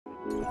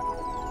Part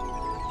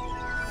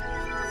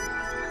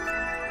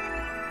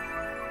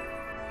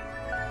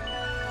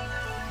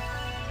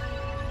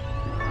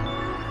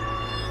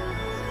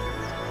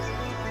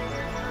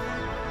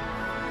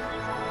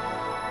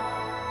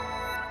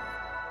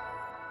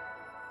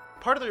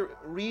of the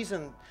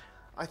reason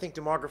I think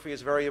demography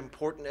is very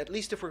important, at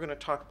least if we're going to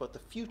talk about the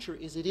future,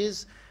 is it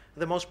is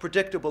the most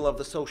predictable of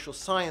the social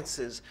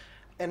sciences.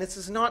 And this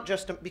is not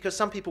just because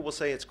some people will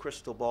say it's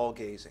crystal ball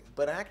gazing,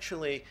 but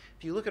actually,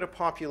 if you look at a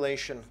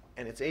population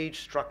and its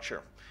age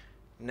structure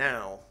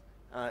now,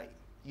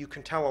 you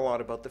can tell a lot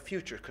about the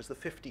future because the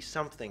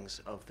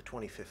 50-somethings of the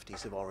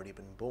 2050s have already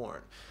been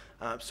born.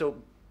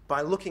 So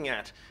by looking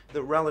at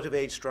the relative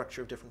age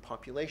structure of different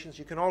populations,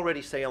 you can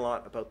already say a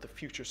lot about the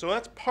future. So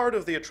that's part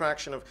of the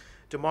attraction of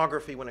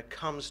demography when it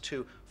comes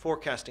to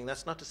forecasting.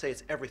 That's not to say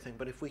it's everything,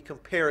 but if we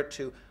compare it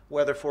to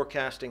weather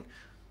forecasting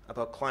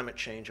about climate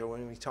change, or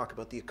when we talk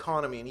about the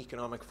economy and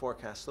economic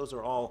forecasts, those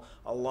are all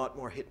a lot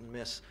more hit and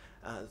miss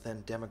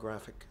than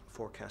demographic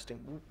forecasting.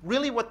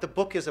 Really what the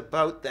book is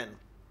about then,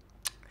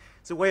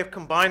 it's a way of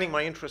combining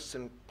my interests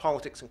in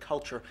politics and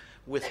culture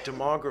with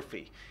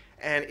demography.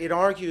 And it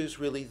argues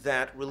really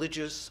that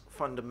religious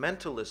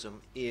fundamentalism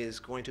is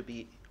going to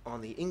be on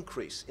the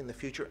increase in the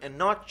future, and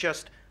not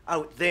just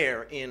out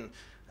there in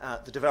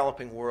the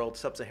developing world,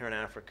 sub-Saharan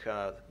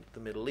Africa, the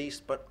Middle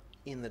East, but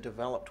in the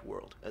developed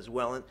world as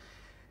well. And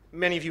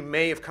many of you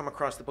may have come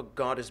across the book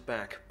God is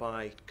Back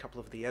by a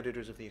couple of the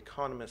editors of The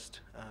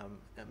Economist,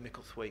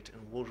 Micklethwaite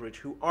and Wooldridge,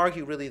 who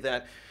argue really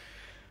that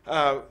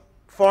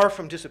far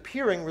from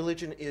disappearing,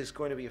 religion is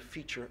going to be a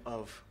feature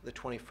of the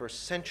 21st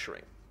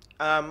century.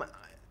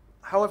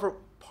 However,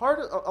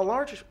 a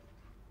large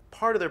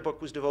part of their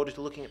book was devoted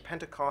to looking at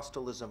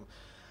Pentecostalism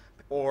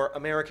or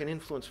American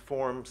influence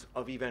forms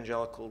of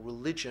evangelical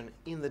religion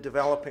in the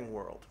developing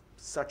world,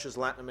 such as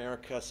Latin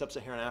America,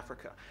 sub-Saharan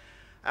Africa.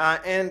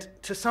 And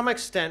to some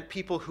extent,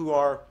 people who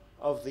are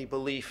of the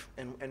belief,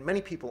 and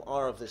many people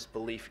are of this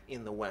belief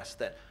in the West,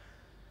 that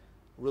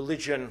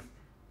religion,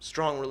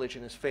 strong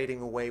religion, is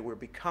fading away. We're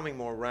becoming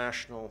more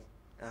rational,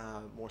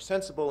 more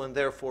sensible, and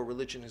therefore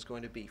religion is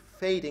going to be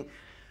fading.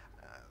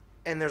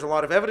 And there's a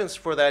lot of evidence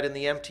for that in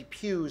the empty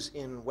pews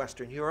in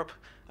Western Europe.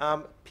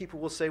 People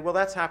will say, well,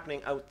 that's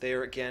happening out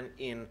there again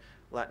in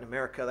Latin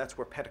America. That's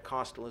where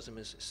Pentecostalism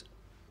is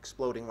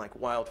exploding like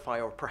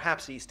wildfire, or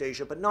perhaps East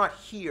Asia, but not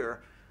here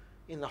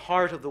in the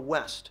heart of the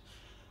West.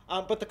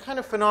 But the kind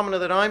of phenomena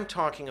that I'm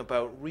talking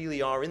about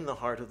really are in the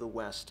heart of the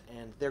West,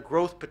 and their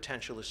growth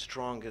potential is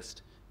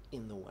strongest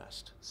in the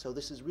West. So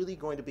this is really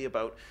going to be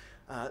about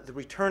the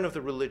return of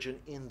the religion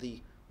in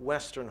the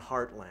Western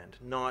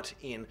heartland, not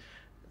in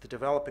the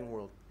developing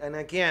world. And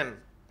again,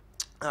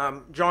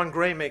 John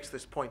Gray makes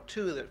this point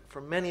too, that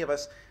for many of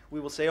us, we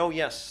will say, oh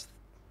yes,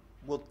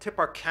 we'll tip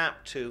our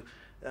cap to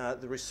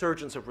the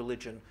resurgence of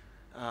religion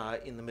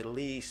in the Middle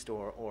East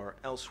or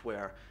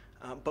elsewhere,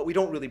 but we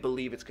don't really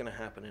believe it's going to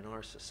happen in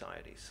our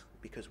societies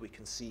because we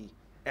can see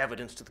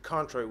evidence to the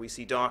contrary. We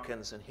see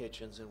Dawkins and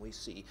Hitchens, and we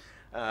see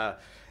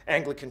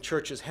Anglican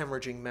churches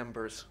hemorrhaging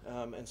members,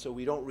 and so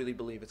we don't really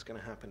believe it's going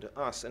to happen to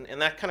us.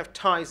 And that kind of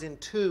ties in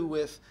too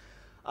with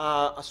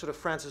a sort of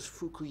Francis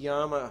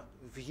Fukuyama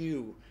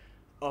view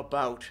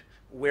about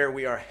where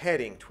we are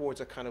heading towards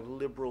a kind of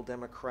liberal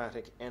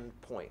democratic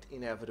endpoint,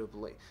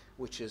 inevitably,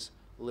 which is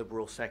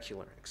liberal,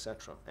 secular,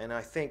 etc. And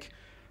I think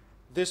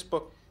this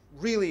book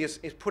really is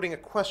putting a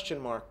question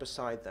mark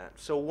beside that.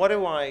 So what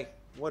do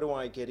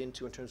I get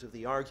into in terms of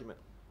the argument?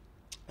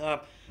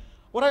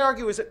 What I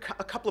argue is a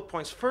couple of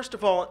points. First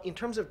of all, in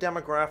terms of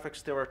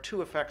demographics, there are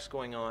two effects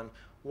going on.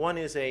 One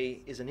is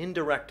an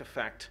indirect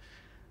effect,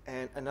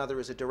 and another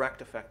is a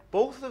direct effect.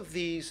 Both of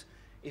these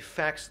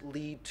effects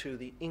lead to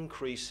the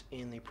increase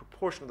in the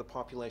proportion of the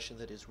population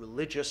that is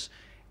religious,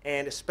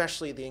 and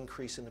especially the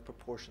increase in the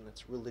proportion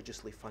that's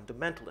religiously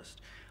fundamentalist.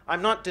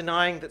 I'm not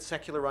denying that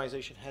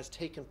secularization has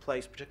taken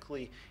place,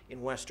 particularly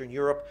in Western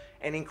Europe,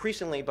 and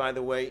increasingly, by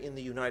the way, in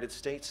the United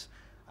States.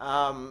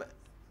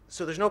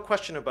 So there's no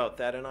question about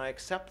that, and I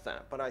accept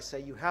that. But I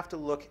say you have to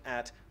look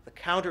at the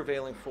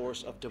countervailing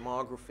force of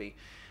demography,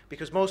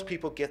 because most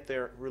people get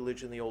their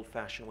religion the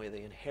old-fashioned way.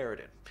 They inherit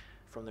it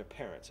from their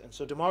parents. And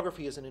so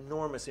demography has an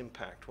enormous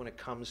impact when it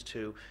comes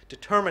to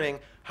determining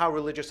how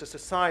religious a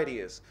society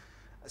is.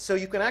 So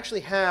you can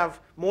actually have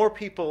more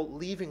people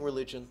leaving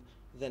religion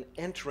than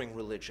entering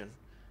religion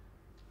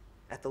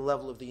at the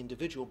level of the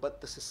individual,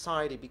 but the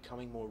society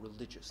becoming more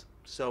religious.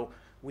 So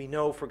we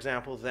know, for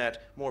example,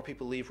 that more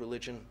people leave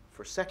religion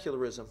for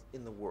secularism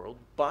in the world,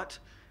 but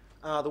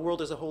the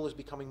world as a whole is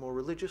becoming more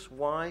religious.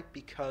 Why?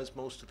 Because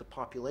most of the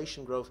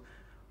population growth,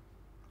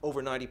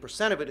 over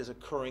 90% of it, is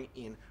occurring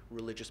in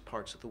religious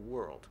parts of the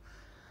world.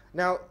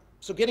 Now,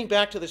 so getting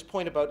back to this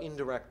point about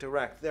indirect,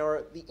 direct,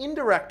 the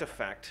indirect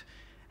effect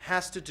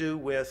has to do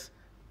with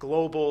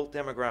global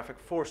demographic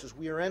forces.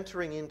 We are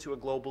entering into a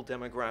global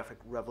demographic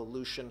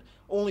revolution.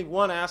 Only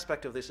one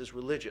aspect of this is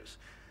religious.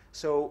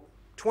 So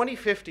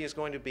 2050 is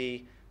going to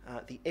be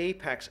the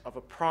apex of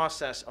a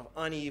process of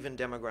uneven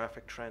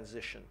demographic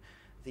transition.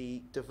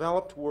 The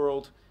developed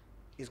world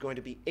is going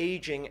to be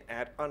aging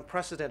at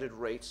unprecedented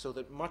rates, so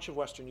that much of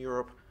Western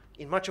Europe,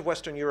 in much of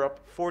Western Europe,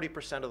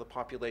 40% of the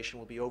population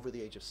will be over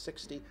the age of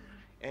 60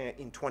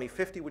 in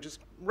 2050, which is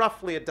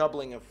roughly a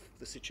doubling of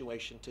the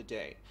situation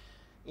today.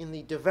 In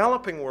the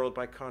developing world,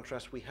 by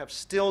contrast, we have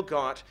still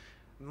got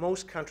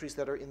most countries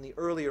that are in the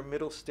earlier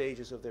middle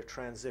stages of their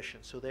transition.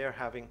 So they are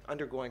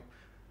undergoing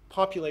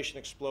population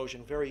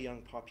explosion, very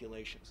young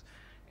populations.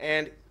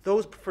 And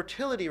those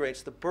fertility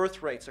rates, the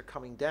birth rates, are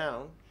coming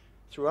down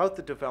throughout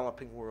the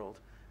developing world,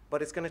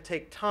 but it's going to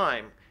take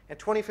time. And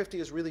 2050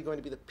 is really going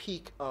to be the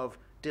peak of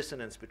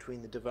dissonance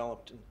between the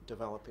developed and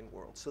developing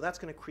world. So that's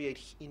going to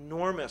create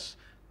enormous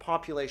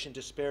population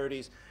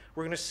disparities.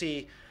 We're going to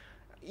see,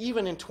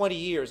 even in 20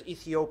 years,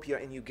 Ethiopia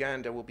and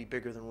Uganda will be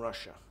bigger than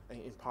Russia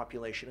in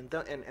population,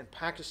 and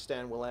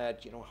Pakistan will add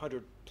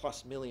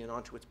 100+ million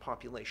onto its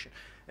population.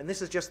 And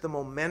this is just the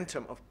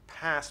momentum of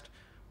past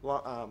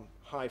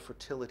high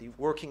fertility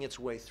working its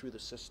way through the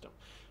system.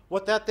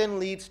 What that then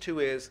leads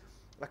to is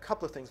a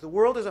couple of things. The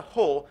world as a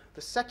whole,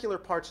 the secular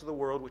parts of the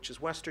world, which is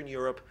Western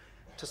Europe,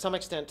 to some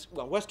extent,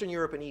 well, Western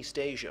Europe and East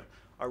Asia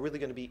are really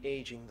going to be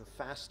aging the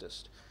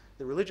fastest.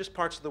 The religious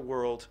parts of the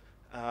world,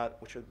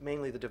 which are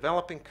mainly the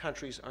developing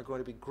countries, are going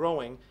to be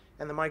growing,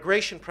 and the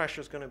migration pressure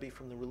is going to be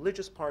from the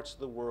religious parts of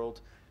the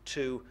world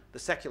to the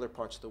secular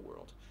parts of the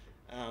world.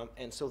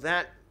 And so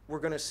that we're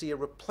going to see a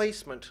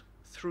replacement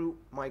through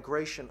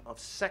migration of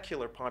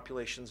secular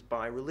populations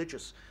by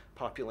religious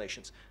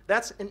populations.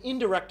 That's an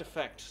indirect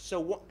effect.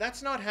 So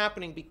that's not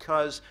happening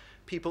because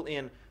people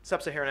in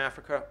sub-Saharan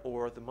Africa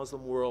or the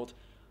Muslim world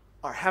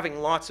are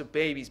having lots of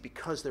babies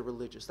because they're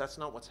religious. That's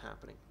not what's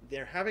happening.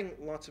 They're having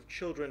lots of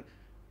children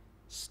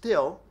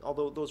still,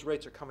 although those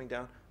rates are coming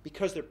down,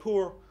 because they're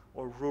poor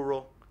or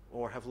rural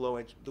or have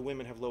the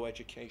women have low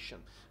education,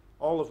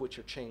 all of which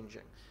are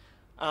changing.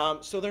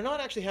 So they're not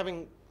actually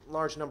having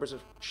large numbers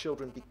of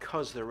children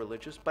because they're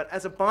religious, but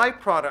as a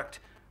byproduct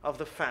of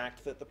the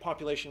fact that the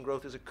population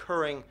growth is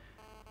occurring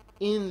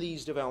in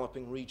these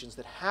developing regions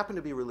that happen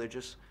to be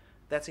religious,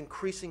 that's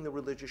increasing the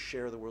religious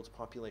share of the world's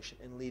population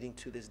and leading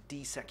to this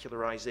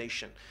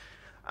desecularization.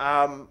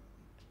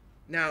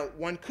 Now,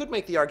 one could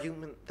make the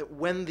argument that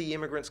when the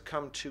immigrants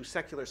come to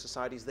secular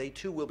societies, they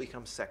too will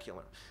become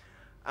secular.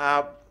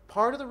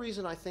 Part of the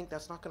reason I think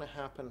that's not going to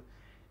happen,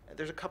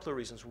 there's a couple of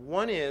reasons.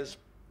 One is,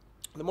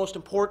 the most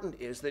important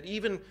is that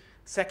even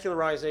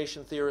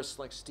secularization theorists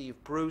like Steve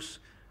Bruce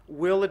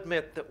will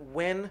admit that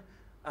when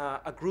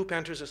a group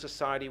enters a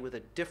society with a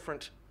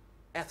different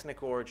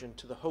ethnic origin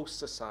to the host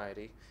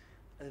society,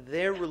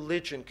 their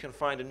religion can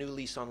find a new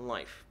lease on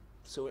life.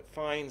 So it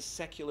finds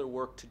secular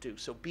work to do.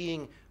 So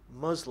being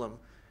Muslim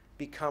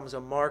becomes a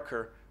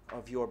marker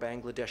of your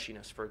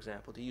Bangladeshiness, for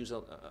example, to use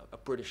a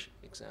British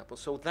example.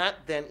 So that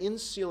then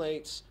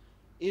insulates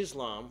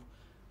Islam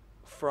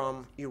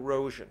from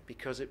erosion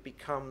because it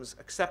becomes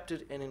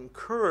accepted and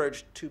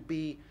encouraged to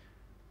be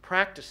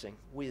practicing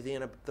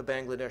within the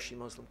Bangladeshi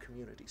Muslim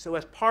community. So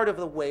as part of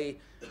the way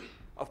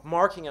of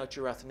marking out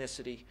your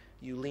ethnicity,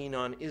 you lean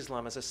on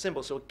Islam as a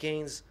symbol, so it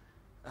gains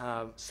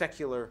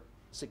secular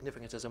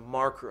significance as a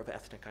marker of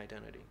ethnic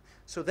identity.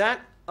 So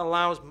that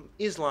allows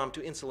Islam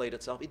to insulate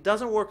itself. It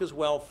doesn't work as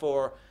well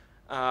for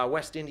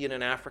West Indian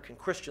and African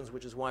Christians,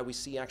 which is why we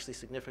see actually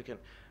significant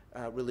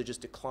religious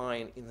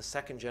decline in the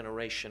second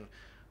generation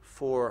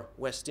for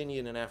West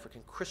Indian and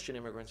African Christian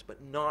immigrants, but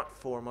not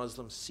for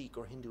Muslim, Sikh,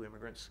 or Hindu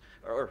immigrants,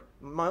 or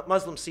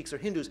Muslim, Sikhs, or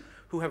Hindus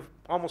who have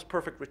almost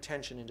perfect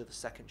retention into the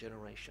second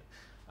generation.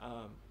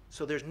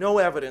 So there's no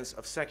evidence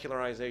of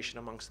secularization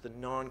amongst the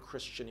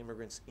non-Christian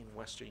immigrants in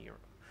Western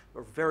Europe,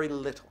 or very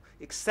little,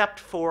 except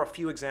for a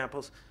few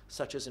examples,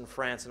 such as in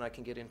France, and I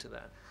can get into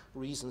that,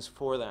 reasons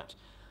for that.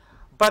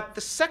 But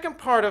the second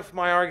part of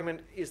my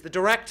argument is the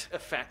direct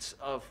effects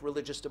of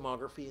religious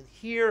demography, and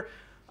here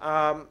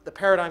the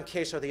paradigm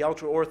case are the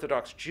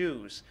ultra-Orthodox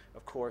Jews,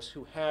 of course,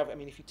 who have, I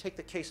mean, if you take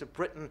the case of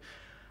Britain,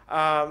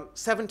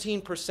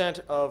 17%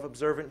 of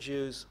observant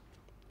Jews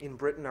in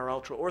Britain are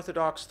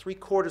ultra-Orthodox.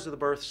 3/4 of the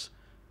births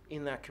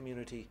in that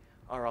community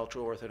are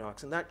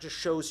ultra-Orthodox. And that just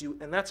shows you,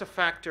 and that's a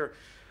factor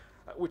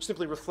which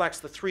simply reflects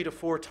the 3 to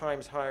 4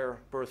 times higher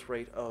birth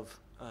rate of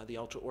the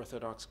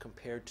ultra-Orthodox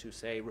compared to,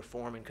 say,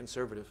 Reform and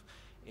Conservative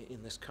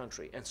in this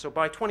country. And so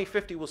by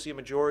 2050, we'll see a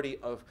majority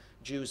of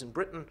Jews in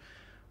Britain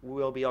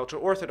will be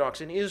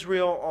ultra-Orthodox. In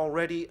Israel,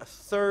 already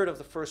 1/3 of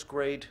the first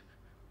grade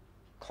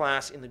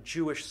class in the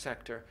Jewish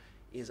sector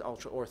is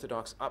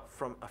ultra-Orthodox, up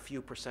from a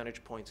few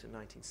percentage points in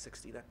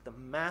 1960. That the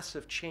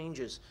massive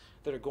changes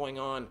that are going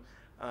on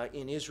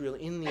in Israel,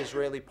 in the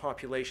Israeli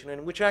population,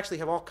 and which actually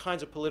have all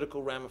kinds of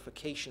political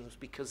ramifications,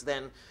 because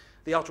then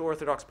the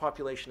ultra-Orthodox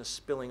population is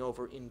spilling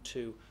over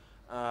into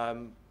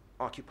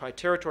occupied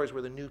territories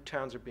where the new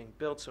towns are being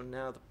built. So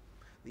now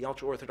the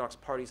ultra-Orthodox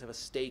parties have a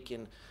stake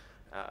in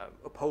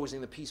opposing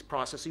the peace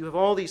process. So you have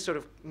all these sort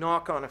of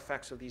knock-on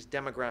effects of these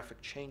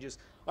demographic changes.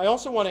 I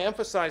also want to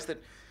emphasize that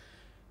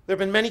there have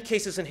been many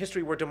cases in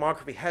history where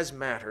demography has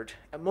mattered,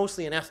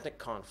 mostly in ethnic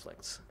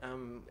conflicts.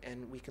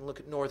 And we can look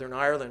at Northern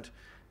Ireland,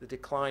 the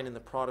decline in the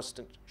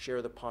Protestant share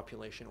of the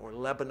population, or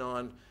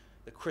Lebanon,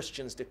 the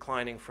Christians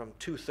declining from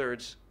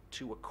 2/3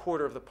 to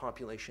 1/4 of the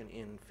population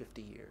in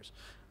 50 years.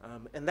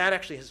 And that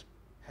actually has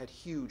had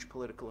huge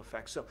political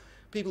effects. So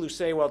people who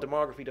say, well,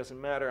 demography doesn't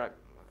matter,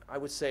 I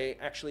would say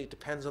actually it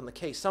depends on the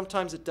case.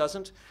 Sometimes it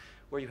doesn't,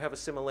 where you have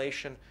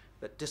assimilation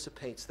that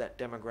dissipates that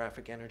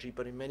demographic energy,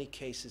 but in many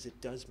cases it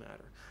does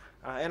matter.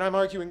 And I'm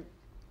arguing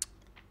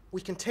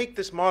we can take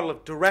this model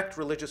of direct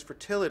religious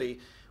fertility,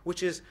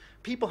 which is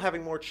people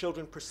having more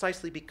children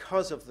precisely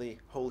because of the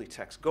holy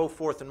text, go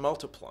forth and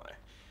multiply.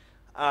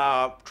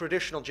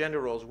 Traditional gender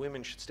roles,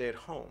 women should stay at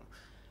home.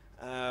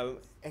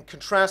 And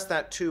contrast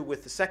that too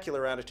with the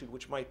secular attitude,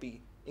 which might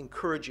be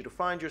encourage you to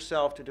find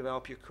yourself, to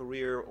develop your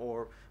career,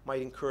 or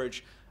might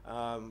encourage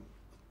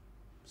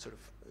sort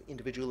of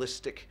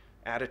individualistic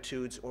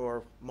attitudes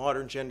or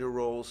modern gender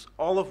roles,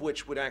 all of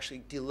which would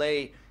actually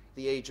delay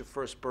the age of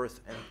first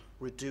birth and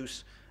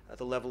reduce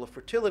the level of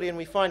fertility. And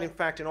we find, in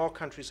fact, in all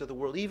countries of the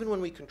world, even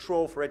when we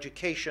control for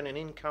education and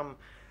income,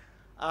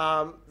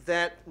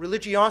 that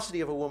religiosity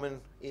of a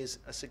woman is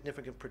a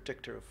significant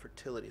predictor of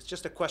fertility. It's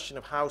just a question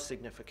of how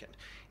significant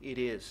it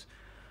is.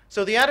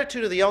 So the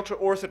attitude of the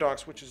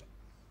ultra-Orthodox, which is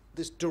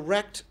this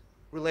direct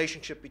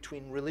relationship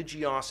between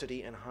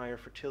religiosity and higher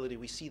fertility,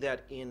 we see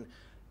that in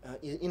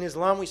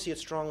Islam, we see it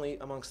strongly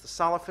amongst the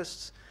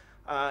Salafists.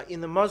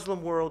 In the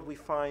Muslim world, we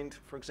find,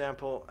 for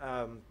example,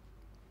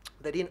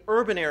 that in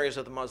urban areas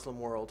of the Muslim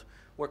world,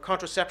 where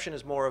contraception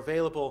is more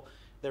available,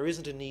 there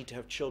isn't a need to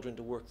have children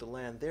to work the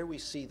land. There we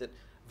see that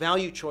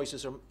value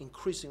choices are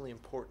increasingly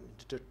important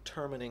in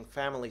determining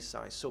family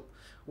size. So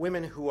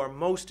women who are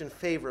most in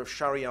favor of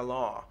Sharia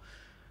law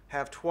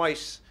have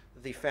twice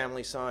the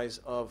family size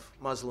of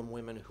Muslim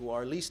women who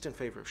are least in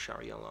favor of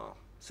Sharia law.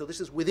 So this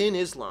is within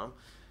Islam.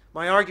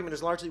 My argument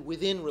is largely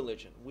within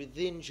religion,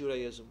 within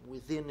Judaism,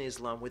 within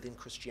Islam, within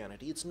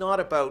Christianity. It's not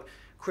about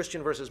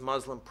Christian versus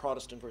Muslim,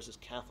 Protestant versus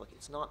Catholic.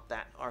 It's not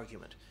that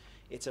argument.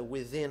 It's a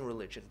within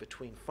religion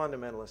between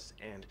fundamentalists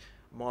and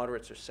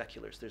moderates or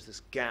seculars. There's this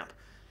gap.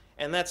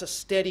 And that's a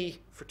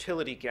steady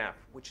fertility gap,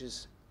 which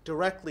is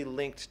directly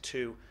linked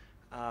to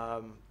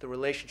the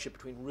relationship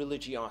between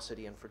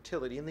religiosity and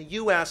fertility. In the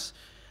U.S.,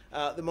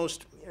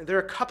 there are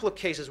a couple of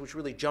cases which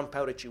really jump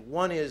out at you.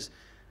 One is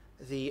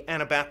the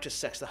Anabaptist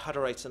sects, the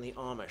Hutterites and the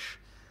Amish.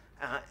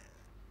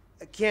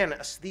 Again,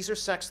 these are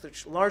sects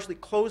that largely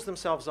close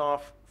themselves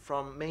off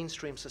from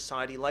mainstream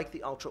society, like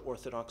the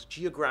ultra-Orthodox,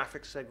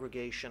 geographic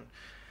segregation.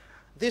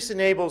 This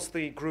enables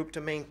the group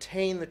to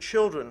maintain the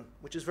children,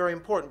 which is very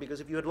important,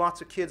 because if you had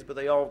lots of kids but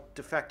they all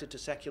defected to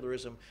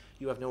secularism,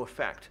 you have no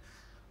effect.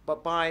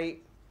 But by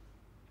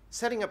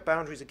setting up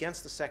boundaries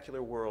against the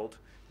secular world,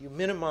 you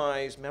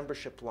minimize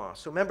membership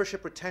loss. So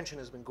membership retention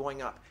has been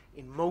going up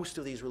in most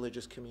of these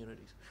religious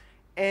communities.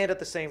 And at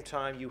the same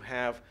time, you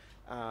have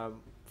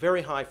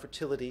very high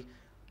fertility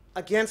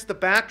against the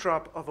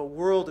backdrop of a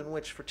world in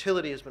which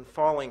fertility has been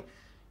falling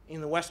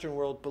in the Western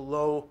world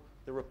below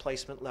the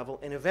replacement level.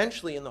 And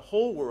eventually, in the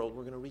whole world,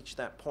 we're going to reach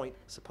that point,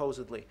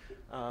 supposedly,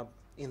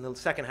 in the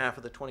second half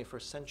of the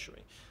 21st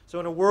century. So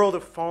in a world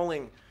of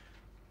falling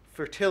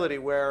fertility,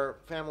 where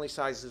family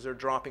sizes are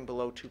dropping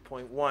below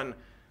 2.1,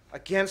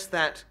 against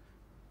that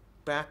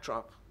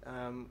backdrop,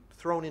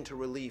 thrown into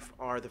relief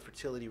are the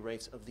fertility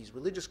rates of these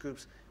religious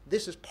groups.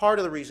 This is part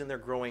of the reason they're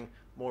growing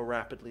more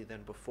rapidly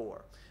than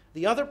before.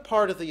 The other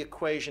part of the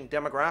equation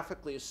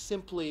demographically is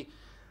simply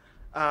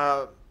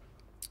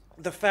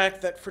the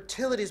fact that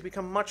fertility has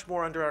become much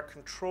more under our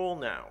control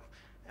now.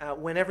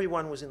 When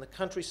everyone was in the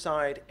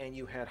countryside and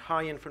you had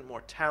high infant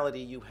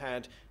mortality, you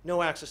had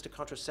no access to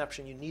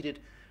contraception, you needed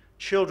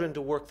children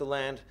to work the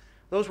land.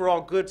 Those were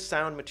all good,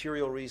 sound,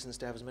 material reasons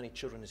to have as many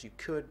children as you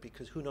could,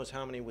 because who knows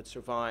how many would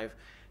survive.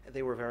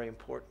 They were very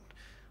important.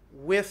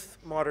 With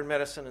modern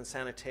medicine and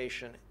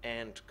sanitation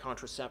and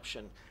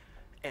contraception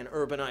and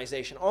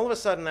urbanization, all of a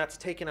sudden that's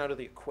taken out of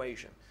the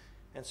equation.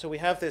 And so we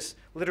have this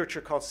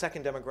literature called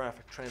second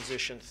demographic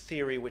transition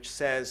theory, which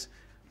says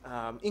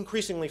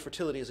increasingly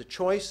fertility is a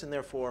choice, and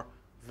therefore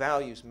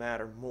values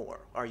matter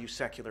more. Are you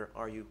secular?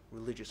 Are you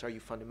religious? Are you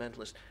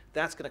fundamentalist?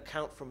 That's going to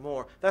count for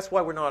more. That's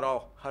why we're not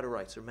all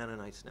Hutterites or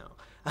Mennonites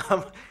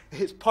now.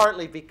 It's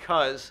partly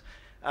because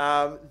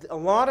a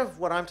lot of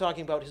what I'm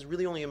talking about has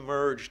really only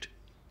emerged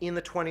in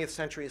the 20th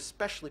century,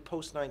 especially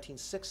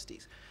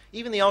post-1960s.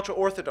 Even the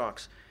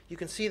ultra-Orthodox, you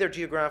can see their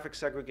geographic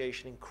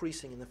segregation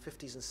increasing in the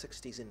 50s and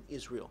 60s in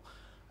Israel.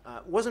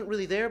 It wasn't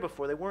really there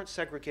before. They weren't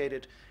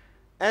segregated.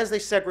 As they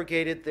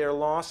segregated, their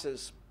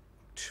losses,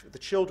 the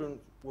children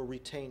were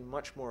retained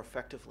much more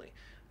effectively.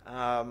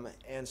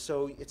 And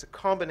so it's a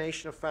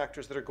combination of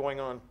factors that are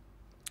going on,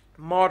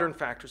 modern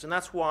factors, and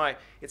that's why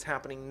it's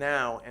happening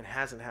now and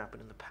hasn't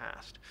happened in the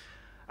past.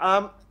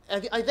 I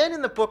then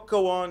in the book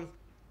go on,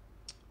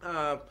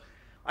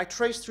 I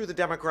trace through the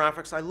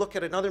demographics. I look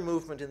at another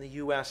movement in the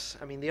US.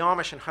 I mean, the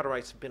Amish and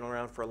Hutterites have been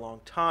around for a long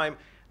time.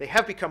 They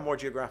have become more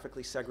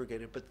geographically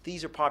segregated, but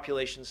these are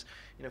populations,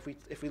 you know,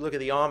 if we look at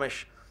the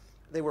Amish,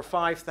 they were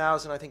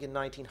 5,000, I think, in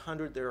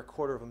 1900. They're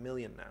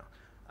 250,000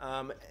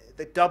 now.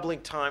 The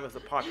doubling time of the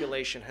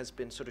population has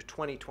been sort of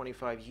 20,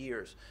 25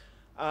 years.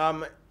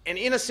 And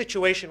in a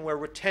situation where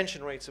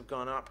retention rates have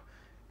gone up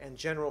and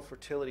general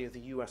fertility of the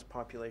US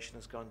population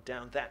has gone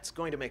down, that's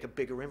going to make a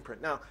bigger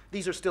imprint. Now,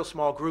 these are still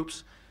small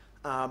groups,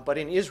 but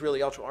in Israel,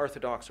 the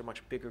ultra-Orthodox are a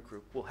much bigger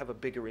group, will have a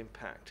bigger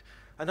impact.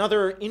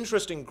 Another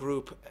interesting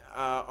group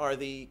are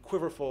the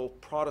quiverful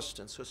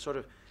Protestants, so sort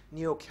of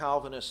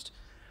neo-Calvinist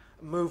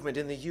movement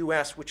in the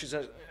US, which is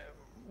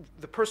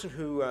the person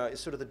who is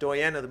sort of the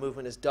doyen of the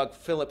movement is Doug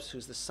Phillips,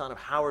 who's the son of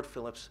Howard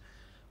Phillips,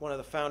 one of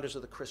the founders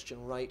of the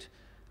Christian right,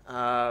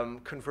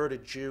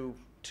 converted Jew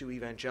to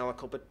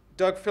evangelical. But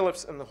Doug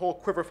Phillips and the whole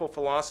quiverful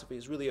philosophy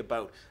is really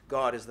about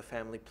God as the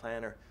family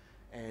planner,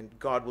 and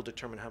God will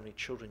determine how many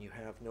children you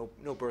have,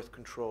 no birth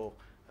control,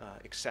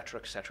 et cetera,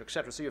 et cetera, et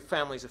cetera. So you have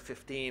families of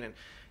 15, and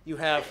you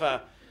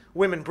have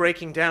women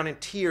breaking down in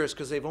tears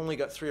because they've only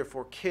got 3 or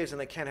 4 kids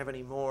and they can't have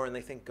any more, and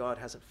they think God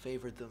hasn't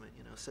favored them.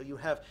 And, so you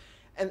have,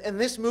 and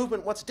this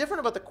movement, what's different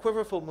about the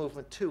quiverful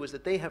movement too is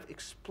that they have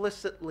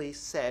explicitly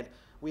said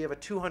we have a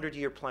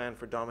 200-year plan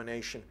for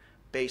domination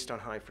based on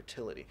high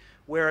fertility,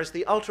 whereas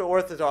the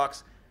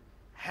ultra-Orthodox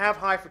have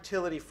high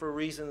fertility for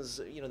reasons,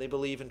 they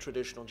believe in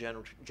traditional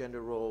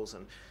gender roles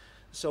and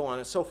so on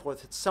and so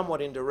forth. It's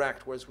somewhat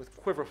indirect, whereas with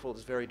quiverful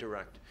it's very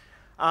direct.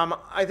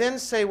 I then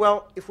say,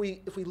 well, if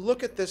we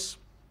look at this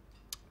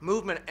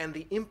movement and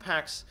the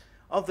impacts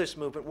of this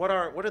movement, what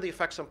are the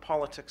effects on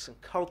politics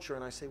and culture?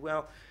 And I say,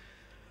 well,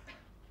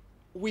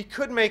 we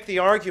could make the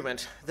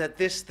argument that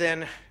this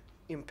then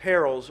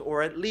imperils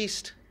or at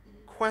least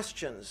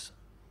questions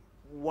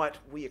what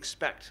we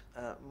expect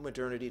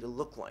modernity to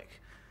look like.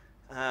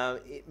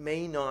 It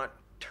may not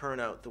turn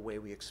out the way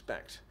we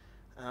expect.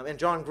 And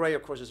John Gray,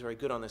 of course, is very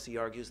good on this. He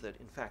argues that,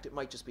 in fact, it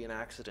might just be an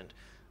accident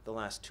the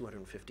last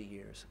 250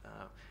 years,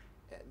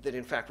 that,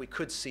 in fact, we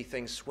could see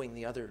things swing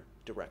the other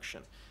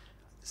direction.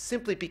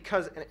 Simply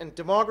because, and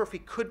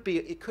demography could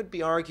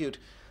be argued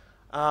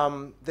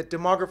that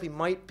demography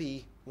might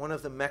be one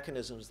of the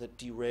mechanisms that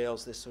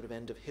derails this sort of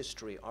end of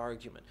history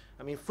argument.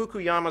 I mean,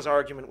 Fukuyama's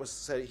argument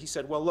was, he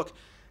said, well, look,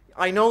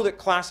 I know that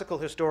classical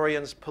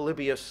historians,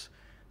 Polybius,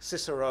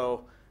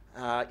 Cicero,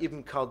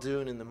 Ibn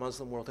Khaldun in the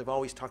Muslim world have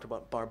always talked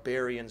about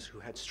barbarians who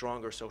had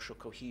stronger social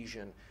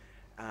cohesion,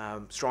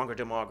 stronger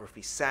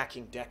demography,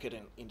 sacking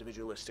decadent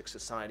individualistic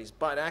societies.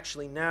 But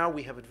actually now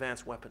we have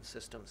advanced weapon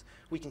systems.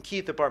 We can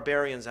keep the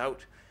barbarians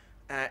out,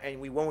 and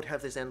we won't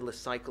have this endless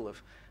cycle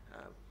of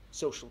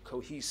social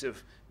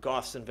cohesive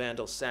Goths and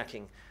Vandals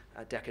sacking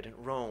decadent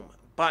Rome.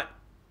 But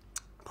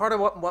part of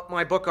what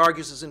my book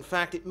argues is, in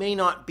fact, it may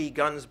not be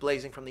guns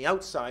blazing from the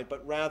outside,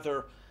 but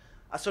rather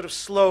a sort of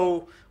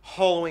slow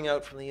hollowing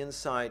out from the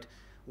inside,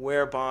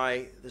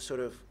 whereby the sort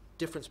of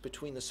difference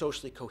between the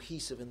socially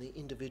cohesive and the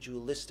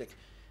individualistic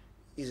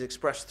is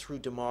expressed through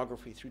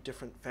demography, through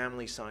different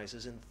family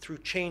sizes, and through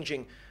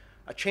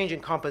a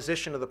changing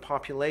composition of the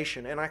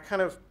population. And I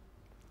kind of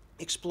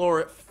explore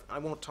it. I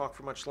won't talk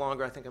for much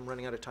longer. I think I'm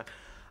running out of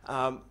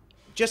time.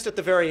 Just at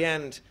the very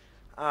end,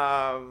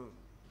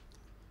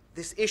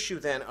 this issue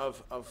then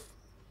of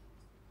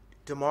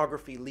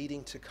demography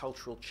leading to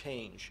cultural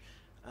change,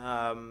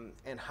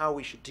 and how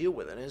we should deal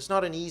with it. And it's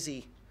not an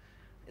easy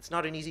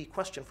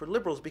question for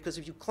liberals, because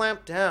if you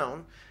clamp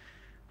down,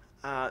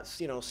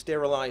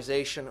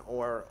 sterilization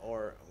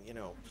or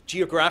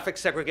geographic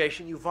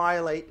segregation, you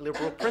violate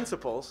liberal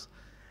principles,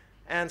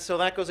 and so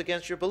that goes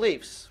against your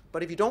beliefs.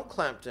 But if you don't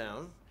clamp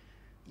down,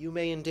 you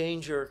may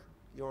endanger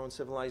your own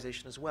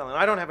civilization as well. And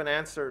I don't have an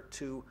answer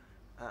to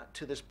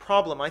this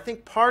problem. I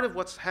think part of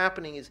what's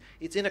happening is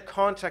it's in a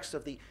context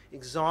of the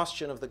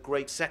exhaustion of the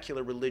great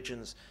secular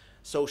religions,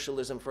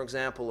 socialism, for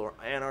example, or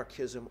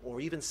anarchism, or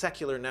even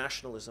secular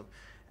nationalism,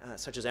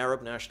 such as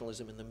Arab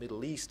nationalism in the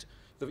Middle East.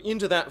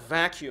 Into that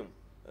vacuum,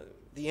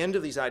 the end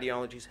of these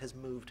ideologies has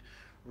moved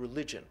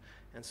religion.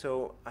 And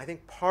so I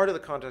think part of the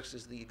context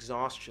is the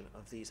exhaustion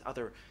of these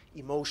other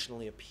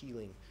emotionally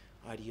appealing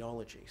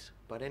ideologies.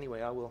 But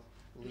anyway, I will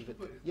leave it.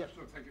 Yeah.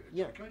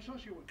 Yeah. Can I just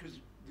ask you, because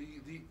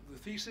the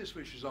thesis,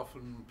 which is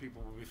often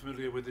people will be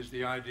familiar with, is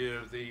the idea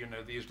of the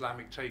the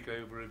Islamic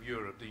takeover of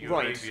Europe, the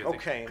Eurabia thing.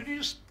 Okay. Could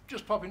you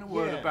just pop in a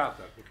word about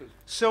that? Because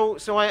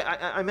so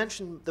I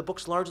mentioned the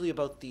book's largely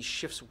about these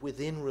shifts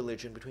within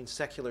religion between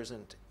seculars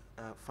and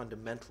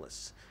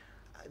fundamentalists.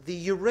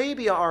 The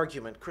Eurabia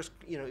argument,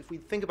 if we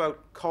think about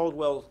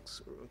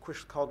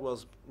Chris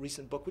Caldwell's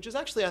recent book, which is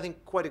actually, I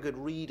think, quite a good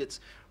read. It's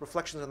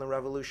Reflections on the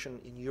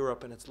Revolution in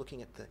Europe, and it's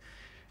looking at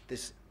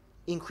this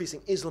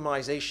increasing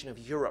Islamization of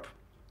Europe.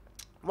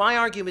 My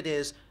argument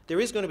is there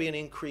is going to be an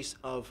increase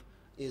of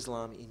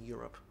Islam in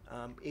Europe.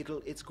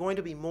 It's going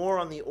to be more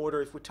on the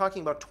order, if we're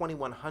talking about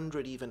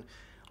 2100 even,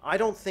 I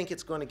don't think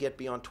it's going to get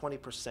beyond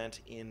 20%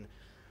 in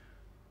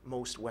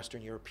most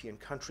Western European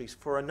countries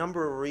for a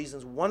number of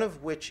reasons, one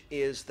of which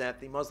is that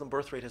the Muslim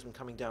birth rate has been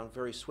coming down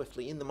very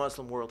swiftly in the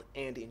Muslim world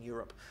and in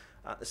Europe.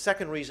 The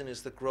second reason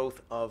is the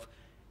growth of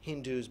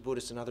Hindus,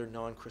 Buddhists, and other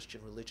non-Christian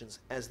religions.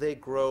 As they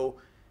grow,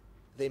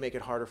 they make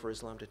it harder for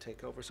Islam to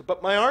take over.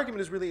 But my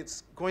argument is really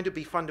it's going to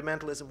be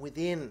fundamentalism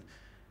within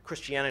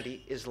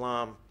Christianity,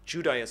 Islam,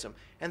 Judaism,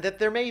 and that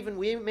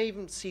we may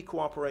even see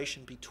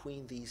cooperation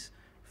between these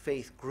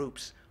faith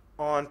groups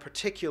on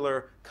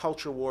particular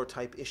culture war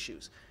type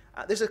issues.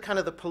 This is kind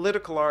of the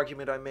political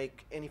argument I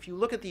make, and if you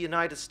look at the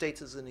United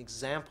States as an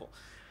example,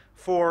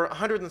 for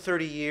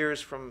 130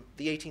 years, from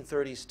the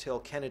 1830s till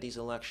Kennedy's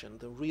election,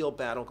 the real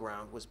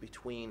battleground was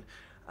between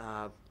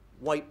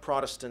white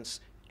Protestants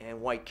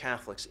and white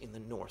Catholics in the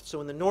North.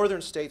 So in the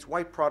northern states,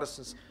 white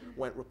Protestants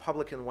went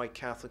Republican, white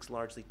Catholics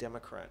largely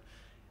Democrat.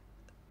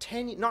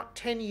 Not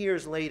 10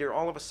 years later,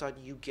 all of a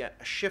sudden you get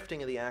a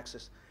shifting of the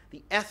axis.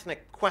 The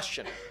ethnic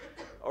question,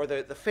 or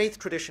the faith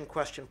tradition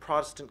question,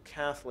 Protestant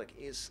Catholic,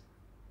 is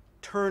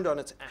turned on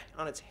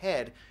its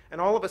head,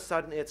 and all of a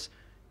sudden it's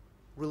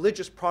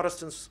religious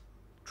Protestants,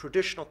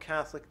 traditional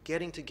Catholic,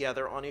 getting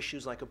together on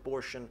issues like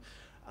abortion,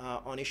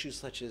 on issues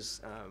such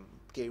as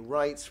gay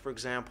rights, for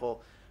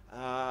example,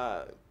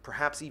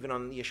 perhaps even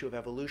on the issue of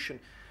evolution.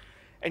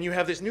 And you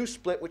have this new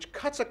split which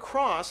cuts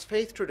across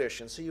faith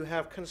traditions. So you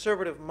have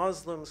conservative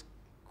Muslims,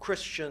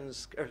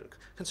 Christians,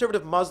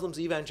 conservative Muslims,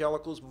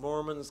 evangelicals,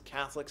 Mormons,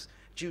 Catholics,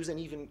 Jews, and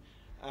even,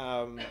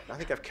 I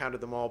think I've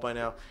counted them all by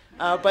now,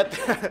 but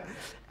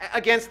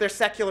against their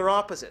secular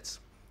opposites.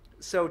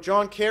 So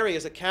John Kerry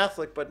is a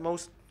Catholic, but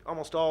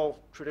almost all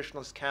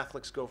traditionalist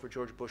Catholics go for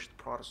George Bush, the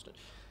Protestant.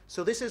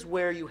 So this is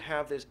where you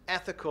have this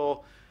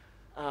ethical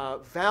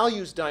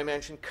values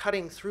dimension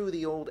cutting through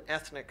the old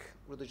ethnic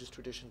religious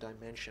tradition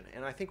dimension.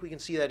 And I think we can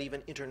see that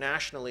even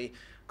internationally.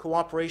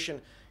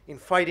 Cooperation in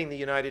fighting the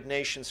United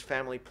Nations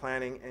family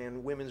planning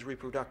and women's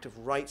reproductive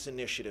rights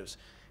initiatives.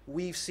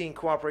 We've seen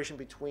cooperation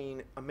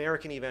between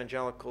American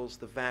evangelicals,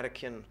 the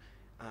Vatican,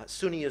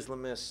 Sunni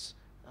Islamists,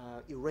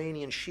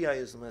 Iranian Shia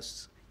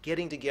Islamists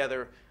getting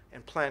together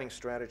and planning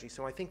strategy.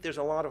 So I think there's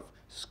a lot of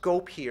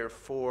scope here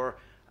for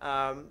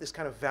this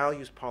kind of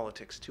values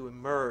politics to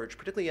emerge,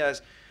 particularly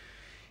as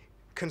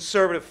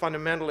conservative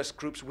fundamentalist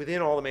groups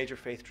within all the major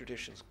faith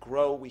traditions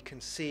grow. We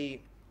can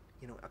see,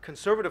 a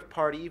conservative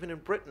party, even in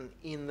Britain,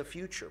 in the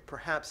future,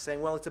 perhaps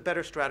saying, well, it's a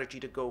better strategy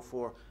to go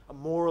for a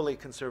morally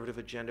conservative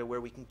agenda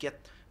where we can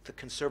get the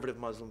conservative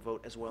Muslim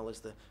vote as well as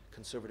the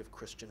conservative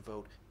Christian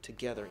vote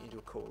together into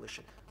a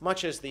coalition,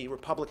 much as the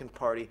Republican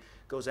Party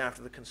goes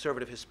after the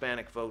conservative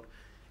Hispanic vote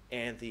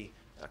and the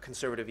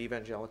conservative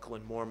evangelical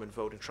and Mormon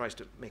vote and tries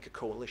to make a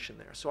coalition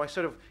there. So I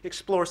sort of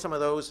explore some of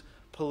those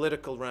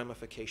political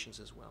ramifications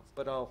as well,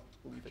 but I'll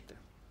leave it there.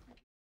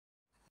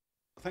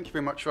 Thank you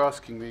very much for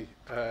asking me,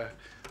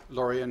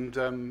 Laurie,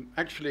 and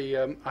actually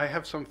I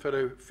have some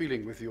fellow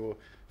feeling with your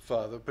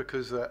father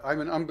because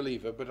I'm an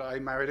unbeliever, but I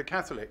married a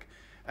Catholic,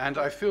 and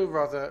I feel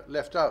rather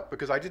left out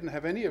because I didn't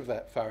have any of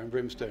that fire and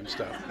brimstone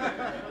stuff,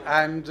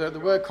 and the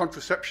word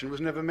contraception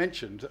was never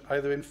mentioned,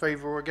 either in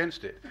favour or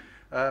against it.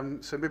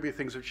 So maybe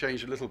things have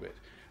changed a little bit.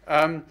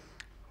 And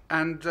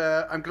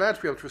I'm glad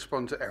to be able to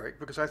respond to Eric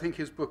because I think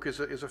his book is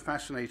a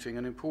fascinating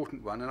and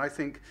important one, and I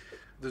think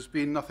there's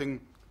been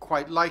nothing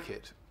quite like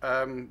it,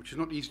 which is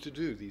not easy to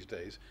do these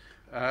days.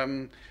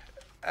 And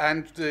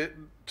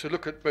to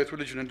look at both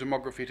religion and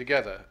demography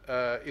together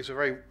is a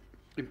very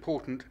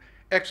important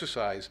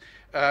exercise.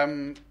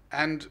 And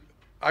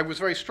I was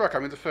very struck. I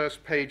mean, the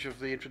first page of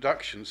the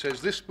introduction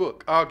says, this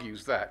book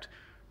argues that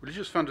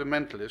religious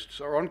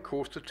fundamentalists are on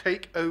course to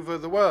take over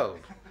the world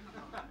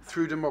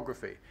through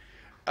demography,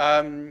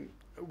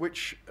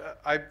 which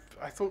I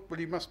thought, well,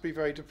 you must be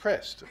very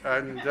depressed,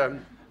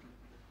 and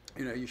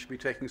you should be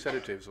taking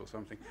sedatives or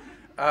something.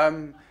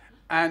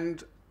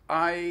 And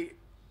I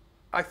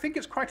think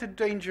it's quite a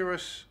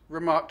dangerous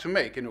remark to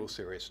make, in all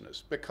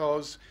seriousness,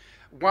 because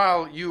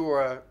while you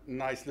are a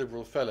nice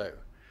liberal fellow,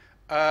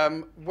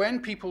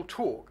 when people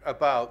talk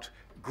about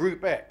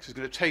Group X is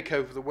going to take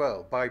over the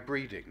world by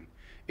breeding,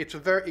 you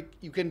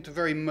get into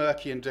very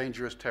murky and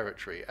dangerous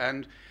territory.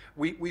 And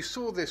we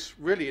saw this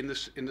really in the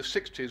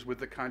 60s with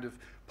the kind of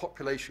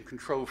population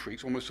control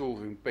freaks, almost all of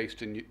them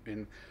based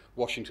in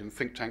Washington,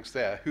 think tanks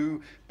there,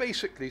 who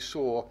basically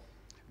saw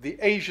the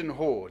Asian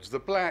hordes, the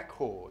black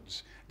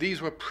hordes.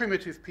 These were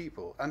primitive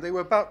people, and they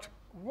were about to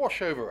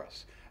wash over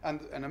us.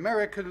 And an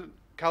American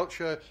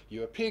culture,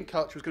 European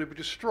culture was going to be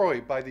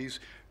destroyed by these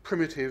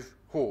primitive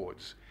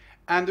hordes.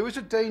 And there is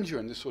a danger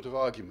in this sort of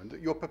argument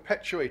that you're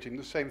perpetuating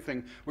the same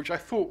thing, which I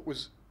thought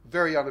was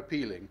very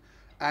unappealing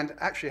and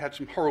actually had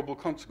some horrible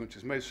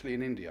consequences, mostly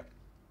in India.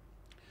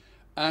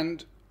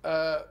 And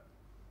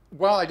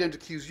while I don't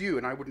accuse you,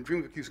 and I wouldn't dream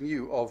of accusing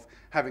you of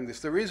having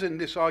this, there is in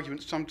this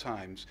argument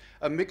sometimes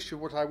a mixture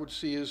of what I would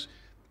see as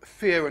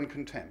fear and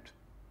contempt.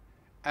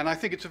 And I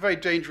think it's a very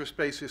dangerous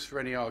basis for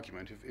any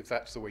argument, if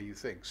that's the way you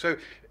think. So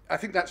I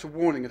think that's a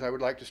warning that I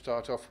would like to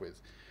start off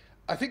with.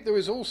 I think there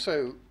is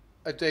also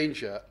a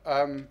danger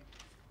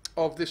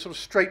of this sort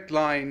of straight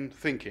line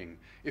thinking.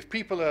 If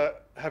people are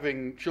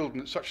having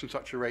children at such and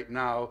such a rate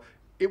now,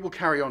 it will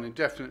carry on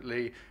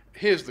indefinitely.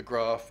 Here's the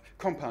graph,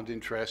 compound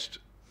interest,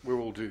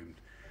 we're all doomed.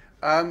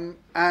 And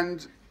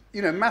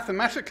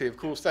mathematically, of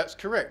course, that's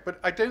correct, but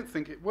I don't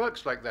think it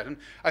works like that. And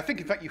I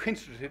think, in fact, you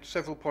hinted at it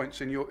several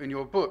points in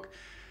your book,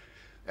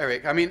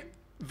 Eric. I mean,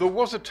 there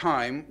was a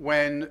time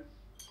when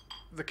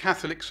the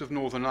Catholics of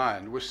Northern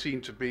Ireland were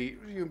seen to be,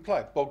 you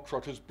imply, bog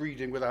trotters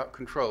breeding without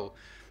control.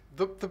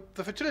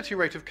 the fertility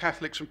rate of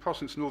Catholics and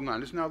Protestants in Northern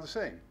Ireland is now the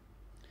same.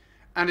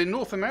 And in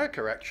North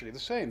America, actually, the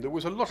same. There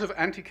was a lot of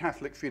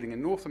anti-Catholic feeling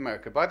in North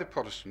America by the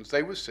Protestants.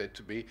 They were said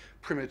to be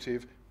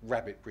primitive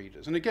rabbit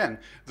breeders. And again,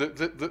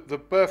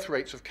 the birth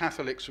rates of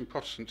Catholics and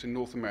Protestants in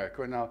North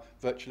America are now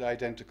virtually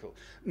identical.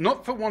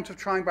 Not for want of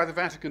trying by the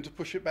Vatican to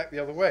push it back the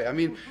other way. I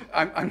mean,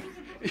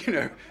 you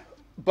know,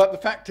 but the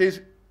fact is,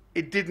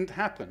 it didn't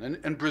happen.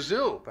 And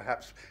Brazil,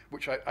 perhaps,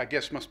 which I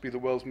guess must be the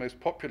world's most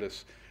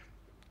populous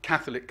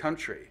Catholic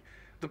country,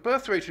 the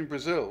birth rate in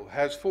Brazil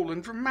has fallen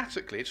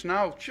dramatically. It's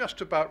now just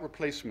about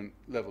replacement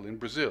level in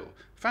Brazil.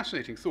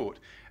 Fascinating thought.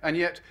 And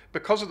yet,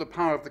 because of the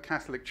power of the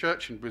Catholic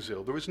Church in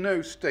Brazil, there is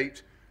no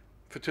state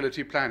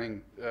fertility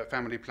planning,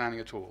 family planning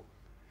at all.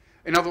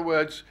 In other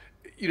words,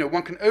 you know,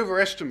 one can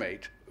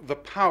overestimate the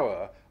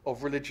power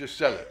of religious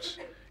zealots,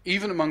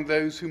 even among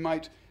those who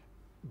might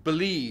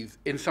believe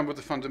in some of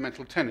the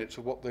fundamental tenets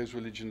of what those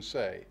religions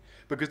say.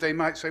 Because they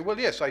might say, well,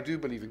 yes, I do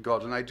believe in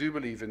God, and I do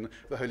believe in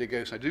the Holy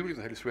Ghost, and I do believe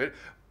in the Holy Spirit,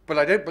 but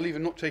I don't believe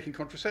in not taking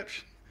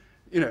contraception.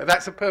 You know,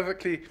 that's a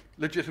perfectly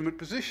legitimate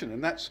position,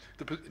 and that's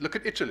look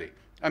at Italy.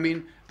 I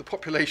mean, the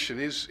population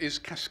is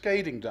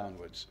cascading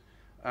downwards.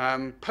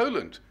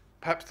 Poland,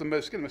 perhaps the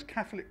most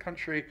Catholic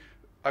country,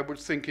 I would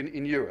think,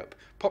 in Europe.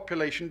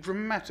 Population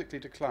dramatically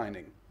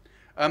declining.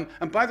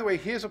 And by the way,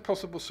 here's a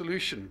possible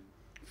solution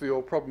for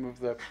your problem of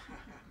the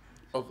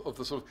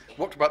sort of,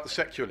 what about the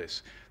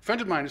secularists? A friend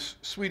of mine is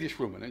a Swedish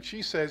woman, and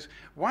she says,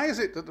 why is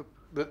it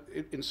that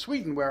in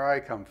Sweden, where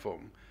I come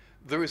from,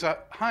 there is a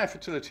higher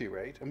fertility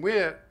rate, and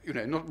we're, you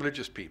know, not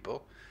religious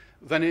people,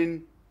 than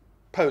in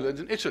Poland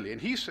and Italy?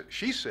 And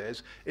she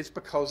says it's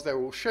because they're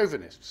all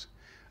chauvinists.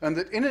 And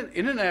that in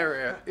an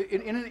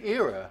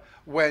era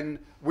when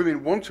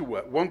women want to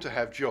work, want to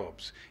have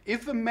jobs,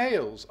 if the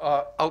males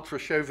are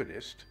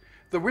ultra-chauvinist,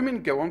 the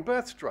women go on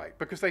birth strike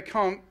because they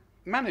can't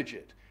manage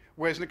it.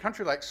 Whereas in a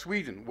country like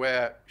Sweden,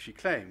 where she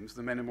claims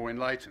the men are more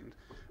enlightened,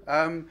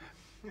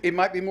 it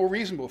might be more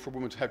reasonable for a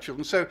woman to have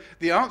children. So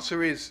the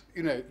answer is,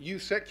 you know, you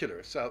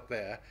secularists out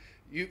there,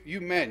 you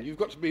men, you've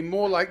got to be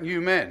more like new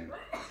men,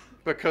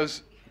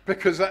 because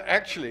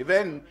actually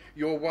then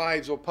your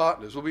wives or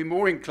partners will be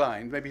more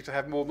inclined maybe to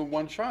have more than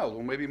one child,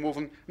 or maybe more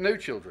than no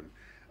children.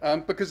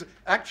 Because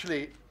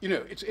actually, you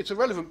know, it's a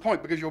relevant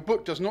point, because your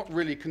book does not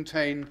really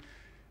contain,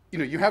 you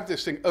know, you have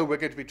this thing, oh, we're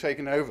going to be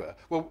taken over.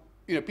 Well,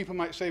 you know, people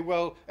might say,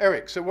 well,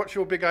 Eric, so what's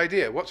your big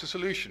idea? What's the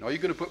solution? Are you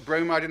going to put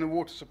bromide in the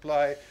water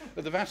supply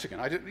of the Vatican?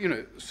 You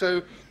know,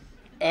 so,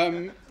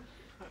 you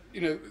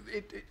know,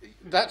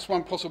 that's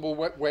one possible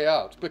way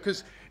out.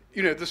 Because,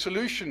 you know, the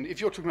solution,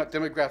 if you're talking about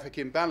demographic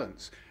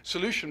imbalance,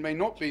 solution may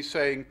not be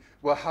saying,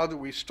 well, how do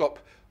we stop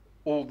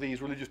all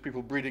these religious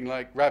people breeding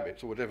like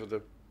rabbits, or whatever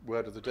the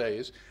word of the day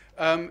is.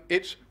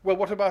 It's, well,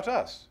 what about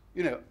us?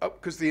 You know,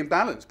 because the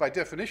imbalance, by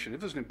definition, if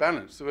there's an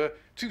imbalance, there are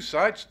two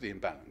sides to the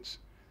imbalance.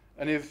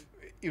 And if,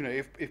 you know,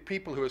 if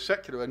people who are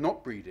secular are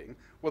not breeding,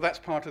 well, that's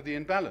part of the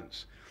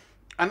imbalance.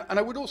 And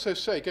I would also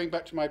say, going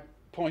back to my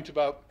point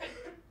about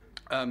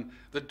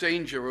the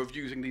danger of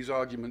using these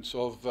arguments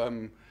of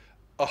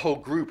a whole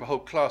group, a whole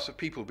class of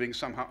people being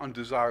somehow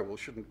undesirable,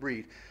 shouldn't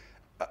breed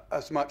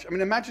as much. I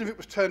mean, imagine if it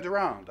was turned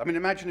around. I mean,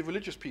 imagine if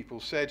religious people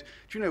said,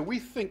 do you know, we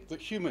think that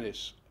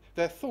humanists,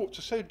 their thoughts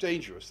are so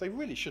dangerous, they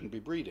really shouldn't be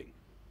breeding.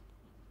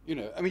 You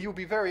know, I mean, you'll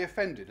be very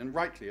offended, and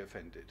rightly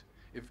offended,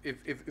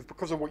 if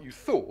because of what you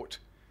thought,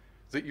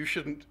 that you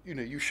shouldn't, you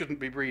know, you shouldn't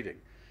be breeding.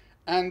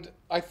 And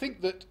I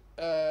think that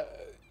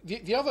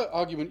the other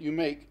argument you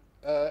make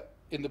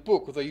in the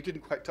book, although you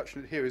didn't quite touch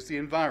on it here, is the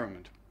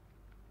environment.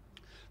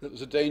 That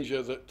there's a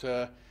danger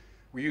that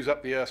we use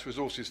up the Earth's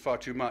resources far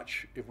too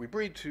much if we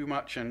breed too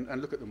much,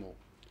 and look at them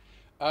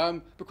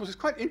all. Because it's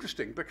quite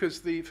interesting, because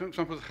for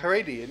example, the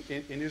Haredi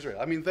in Israel,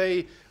 I mean,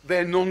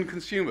 they're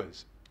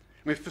non-consumers.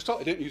 I mean, for start,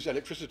 they don't use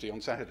electricity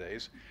on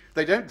Saturdays.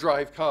 They don't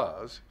drive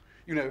cars.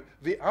 You know,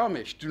 the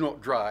Amish do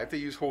not drive. They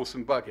use horse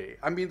and buggy.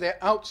 I mean, they're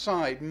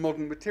outside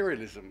modern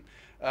materialism.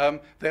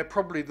 They're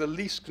probably the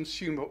least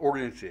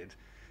consumer-oriented,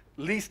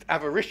 least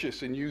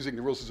avaricious in using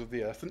the resources of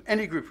the earth than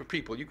any group of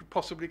people you could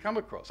possibly come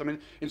across. I mean,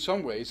 in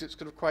some ways, it's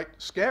kind of quite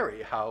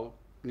scary how,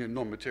 you know,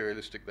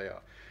 non-materialistic they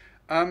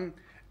are.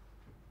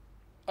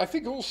 I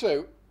think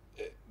also,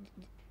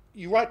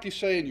 you rightly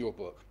say in your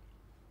book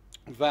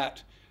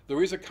that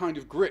there is a kind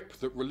of grip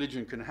that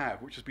religion can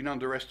have, which has been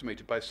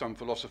underestimated by some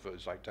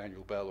philosophers, like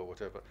Daniel Bell or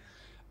whatever.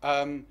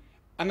 And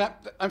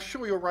that, I'm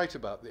sure you're right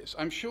about this.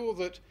 I'm sure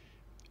that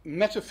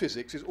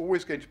metaphysics is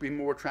always going to be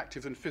more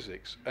attractive than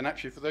physics. And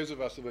actually, for those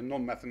of us of a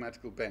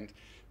non-mathematical bent,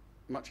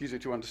 much easier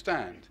to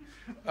understand.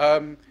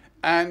 I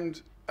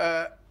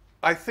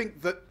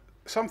think that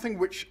something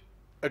which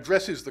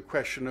addresses the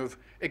question of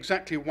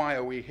exactly why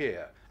are we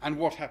here and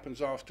what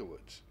happens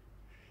afterwards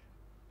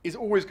is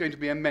always going to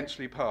be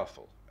immensely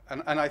powerful.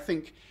 And I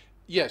think,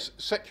 yes,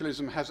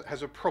 secularism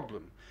has a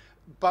problem.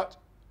 But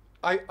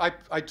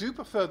I do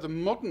prefer the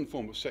modern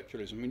form of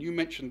secularism. I mean, you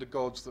mentioned the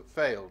gods that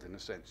failed, in a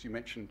sense. You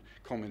mentioned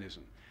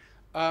communism.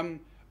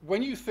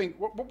 When you think,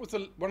 what was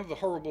one of the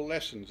horrible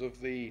lessons of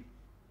the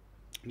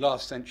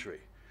last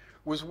century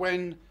was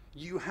when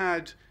you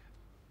had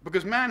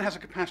Because man has a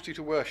capacity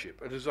to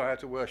worship, a desire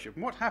to worship.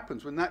 And what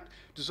happens when that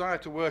desire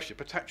to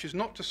worship attaches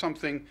not to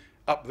something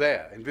up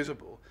there,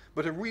 invisible,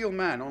 but a real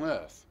man on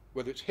earth,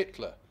 whether it's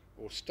Hitler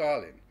or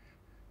Stalin?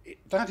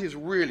 That is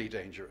really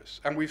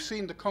dangerous. And we've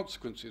seen the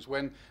consequences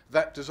when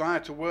that desire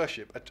to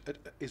worship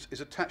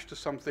is attached to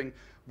something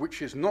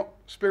which is not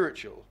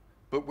spiritual,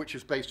 but which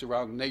is based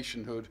around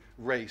nationhood,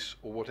 race,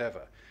 or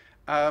whatever.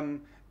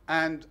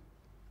 And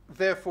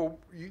therefore,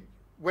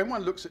 when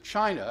one looks at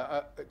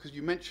China, because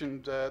you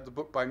mentioned the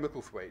book by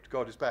Micklethwaite,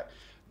 God is Back,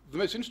 the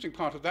most interesting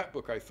part of that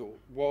book, I thought,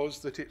 was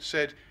that it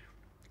said,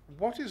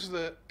 what is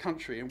the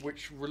country in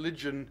which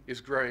religion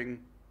is growing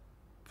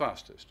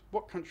fastest?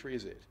 What country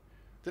is it?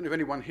 I don't know if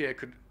anyone here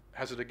could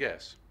hazard a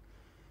guess.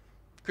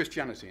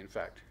 Christianity, in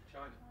fact.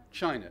 China.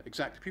 China,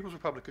 exactly. People's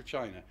Republic of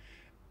China.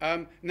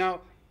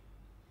 Now,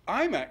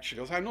 I'm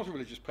not a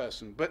religious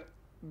person, but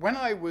when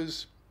I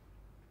was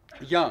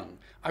young,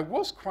 I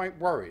was quite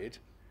worried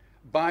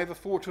by the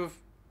thought of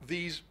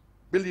these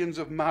billions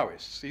of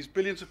Maoists, these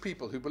billions of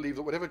people who believe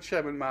that whatever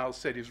Chairman Mao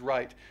said is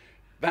right,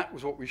 that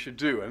was what we should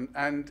do.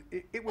 And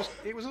it was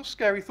a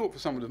scary thought for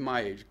someone of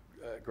my age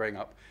growing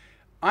up.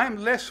 I am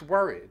less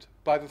worried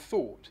by the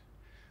thought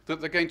that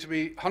there are going to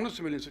be hundreds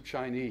of millions of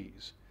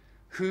Chinese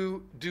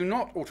who do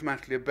not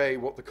automatically obey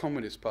what the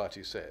Communist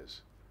Party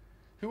says,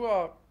 who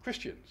are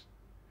Christians,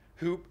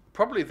 who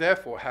probably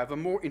therefore have a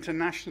more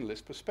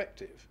internationalist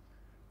perspective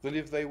than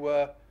if they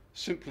were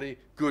simply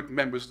good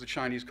members of the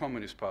Chinese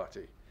Communist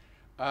Party.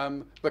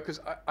 Because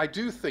I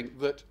do think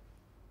that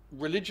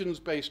religions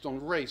based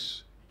on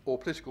race or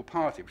political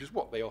party, which is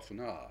what they often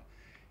are,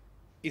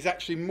 is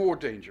actually more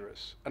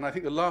dangerous, and I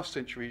think the last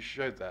century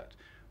showed that,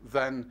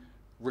 than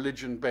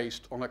religion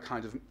based on a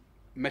kind of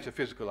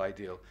metaphysical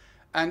ideal.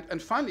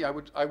 And finally, I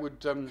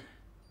would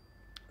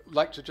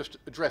like to just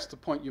address the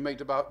point you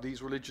made about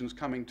these religions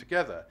coming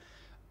together.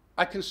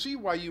 I can see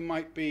why you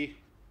might be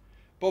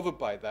bothered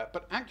by that,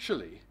 but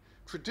actually,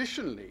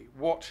 traditionally,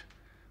 what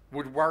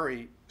would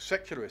worry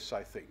secularists,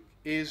 I think,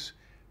 is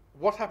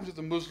what happens if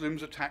the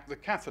Muslims attack the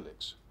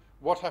Catholics?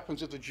 What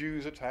happens if the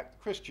Jews attack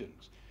the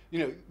Christians? You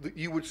know,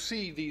 you would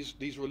see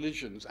these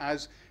religions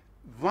as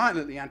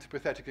violently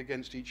antipathetic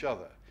against each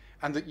other,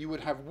 and that you would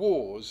have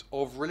wars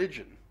of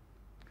religion.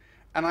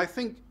 And I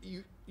think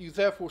you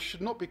therefore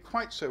should not be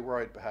quite so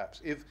worried, perhaps,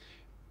 if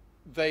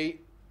they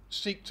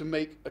seek to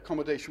make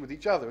accommodation with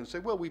each other and say,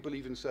 well, we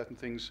believe in certain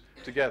things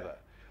together,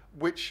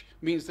 which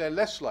means they're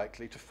less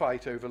likely to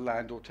fight over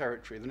land or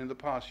territory than in the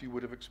past you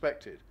would have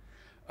expected.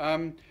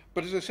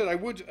 But as I said, I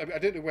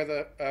don't know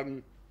whether,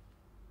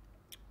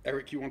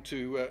 Eric, you want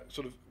to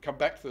sort of come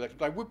back to that,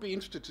 but I would be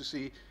interested to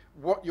see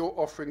what you're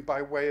offering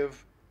by way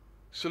of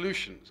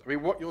solutions. I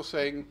mean, what you're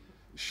saying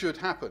should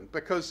happen,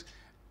 because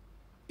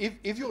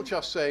if you're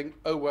just saying,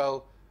 oh,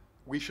 well,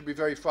 we should be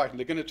very frightened,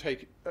 they're going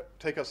to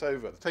take us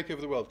over, take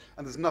over the world,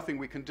 and there's nothing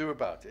we can do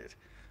about it,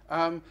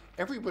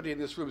 everybody in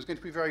this room is going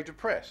to be very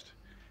depressed.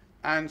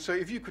 And so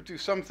if you could do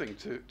something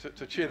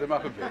to cheer them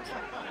up a bit,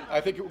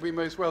 I think it would be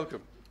most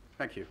welcome.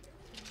 Thank you.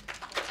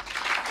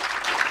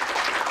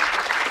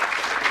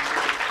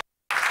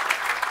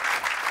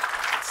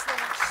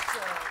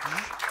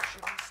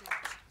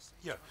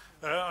 Yeah,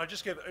 I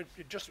just give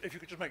if you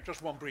could just make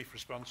just one brief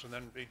response, and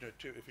then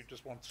if you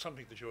just want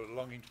something that you're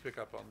longing to pick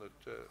up on that.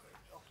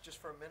 Just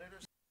for a minute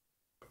or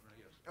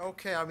so.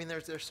 Okay, I mean,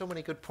 there's so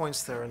many good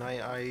points there, and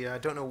I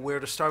don't know where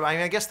to start. I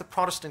mean, I guess the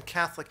Protestant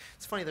Catholic,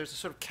 it's funny, there's a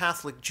sort of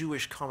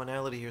Catholic-Jewish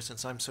commonality here,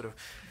 since I'm sort of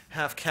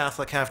half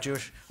Catholic, half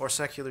Jewish, or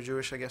secular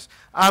Jewish, I guess.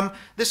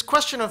 This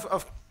question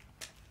of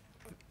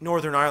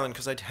Northern Ireland,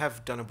 because I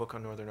have done a book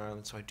on Northern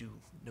Ireland, so I do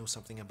know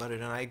something about it,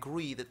 and I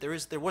agree that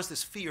there was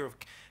this fear of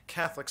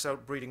Catholics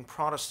outbreeding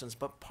Protestants,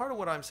 but part of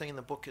what I'm saying in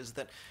the book is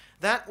that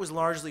that was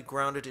largely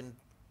grounded in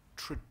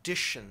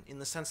tradition, in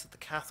the sense that the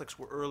Catholics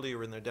were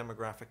earlier in their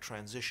demographic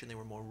transition. They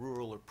were more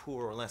rural or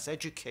poor or less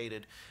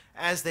educated.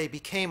 As they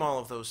became all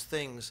of those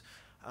things,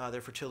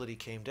 their fertility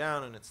came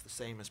down, and it's the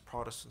same as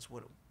Protestants.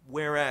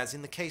 Whereas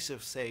in the case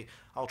of, say,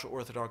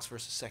 ultra-Orthodox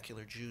versus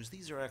secular Jews,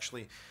 these are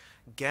actually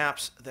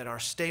gaps that are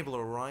stable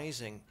or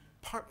rising,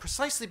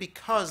 precisely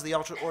because the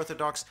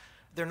ultra-Orthodox,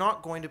 they're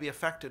not going to be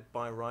affected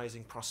by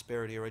rising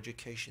prosperity or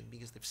education,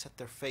 because they've set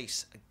their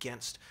face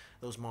against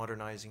those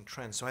modernizing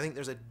trends. So I think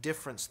there's a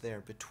difference there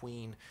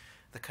between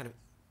the kind of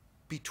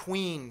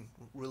between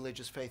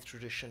religious faith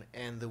tradition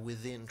and the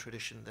within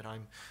tradition that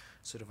I'm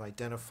sort of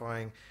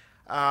identifying.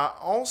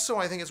 Also,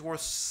 I think it's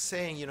worth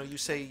saying, you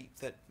say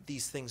that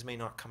these things may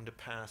not come to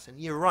pass, and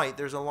you're right,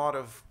 there's a lot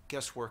of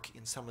guesswork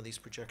in some of these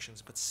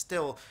projections, but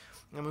still,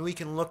 I mean,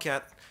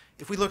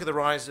 if we look at the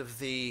rise of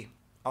the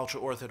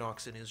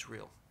ultra-Orthodox in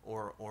Israel,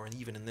 or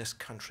even in this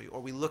country, or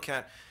we look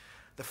at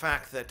the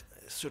fact that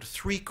sort of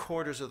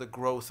 3/4 of the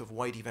growth of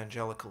white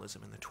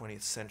evangelicalism in the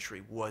 20th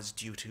century was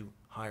due to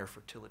higher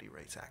fertility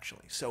rates,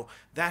 actually. So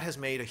that has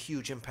made a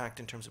huge impact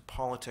in terms of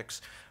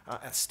politics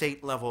at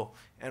state level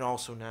and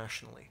also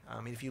nationally. I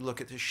mean, if you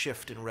look at the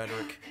shift in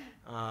rhetoric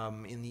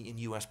in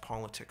U.S.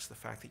 politics, the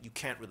fact that you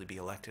can't really be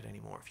elected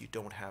anymore if you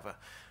don't have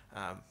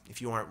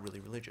if you aren't really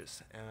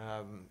religious.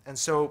 And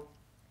so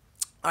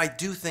I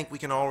do think we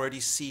can already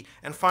see,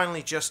 and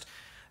finally just,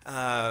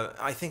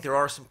 I think there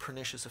are some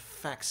pernicious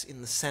effects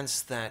in the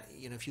sense that,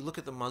 you know, if you look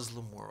at the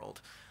Muslim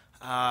world,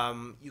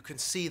 you can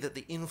see that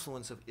the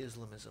influence of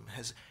Islamism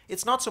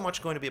it's not so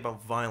much going to be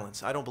about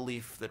violence. I don't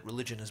believe that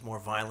religion is more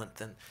violent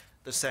than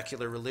the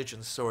secular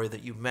religions, sorry,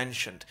 that you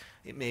mentioned.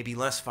 It may be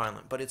less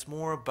violent, but it's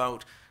more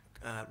about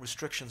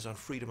restrictions on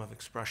freedom of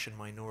expression,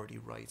 minority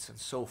rights, and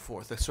so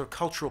forth. The sort of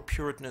cultural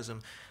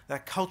Puritanism,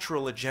 that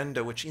cultural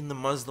agenda which in the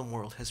Muslim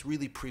world has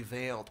really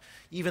prevailed,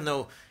 even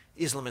though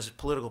Islamist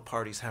political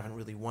parties haven't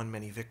really won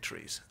many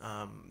victories.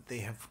 They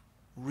have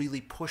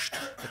really pushed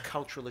the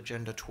cultural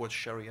agenda towards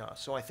Sharia.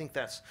 So I think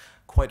that's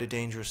quite a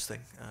dangerous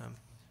thing.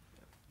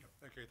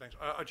 Okay, thanks.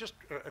 I just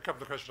a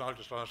couple of questions I'll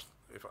just ask,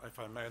 if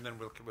I may, and then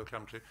we'll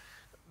come to.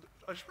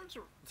 I just want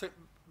to think,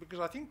 because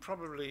I think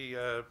probably,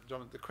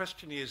 Dominic, the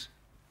question is,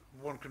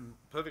 one can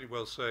perfectly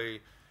well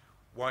say,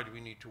 why do we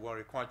need to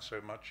worry quite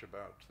so much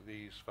about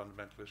these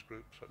fundamentalist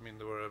groups? I mean,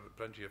 there were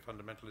plenty of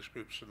fundamentalist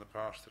groups in the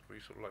past that we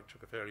sort of like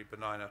took a fairly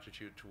benign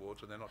attitude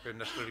towards, and they're not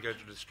necessarily going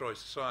to destroy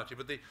society.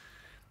 But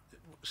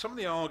some of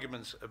the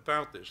arguments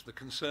about this, the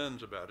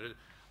concerns about it,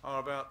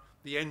 are about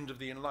the end of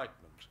the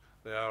Enlightenment.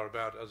 They are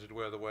about, as it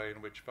were, the way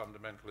in which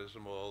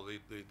fundamentalism, or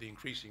the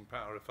increasing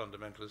power of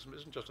fundamentalism,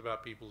 isn't just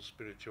about people's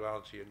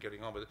spirituality and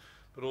getting on with it,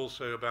 but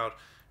also about,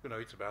 you know,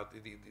 it's about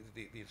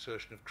the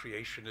insertion of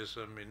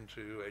creationism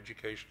into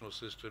educational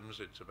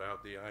systems. It's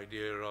about the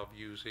idea of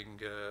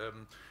using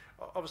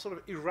of a sort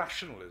of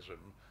irrationalism,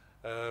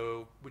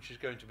 which is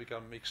going to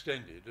become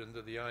extended, and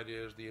that the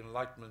idea is the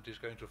Enlightenment is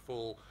going to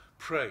fall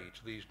prey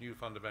to these new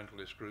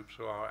fundamentalist groups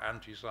who are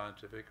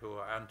anti-scientific, who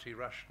are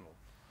anti-rational.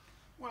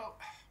 Well,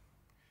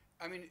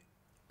 I mean,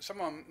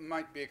 someone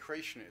might be a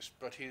creationist,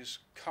 but his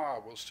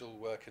car will still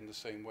work in the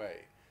same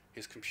way.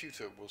 His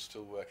computer will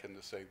still work in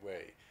the same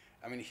way.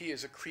 I mean, he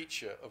is a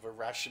creature of a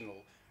rational,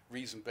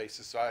 reason-based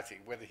society,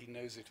 whether he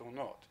knows it or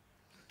not.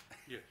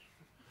 Yes.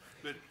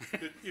 But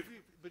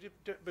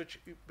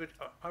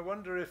I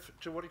wonder if,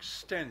 to what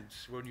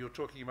extent, when you're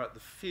talking about the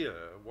fear,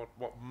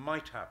 what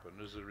might happen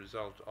as a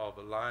result of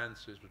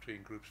alliances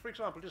between groups. For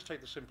example, just take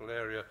the simple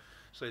area,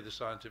 say the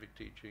scientific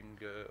teaching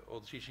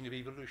or the teaching of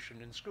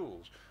evolution in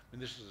schools. I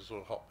mean, this is a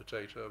sort of hot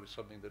potato. It's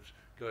something that's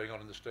going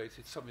on in the States.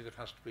 It's something that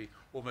has to be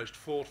almost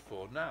fought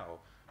for now.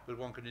 But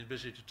one can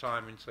envisage a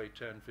time in, say,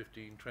 10,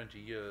 15, 20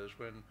 years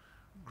when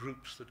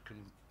groups that can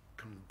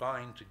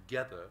combine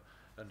together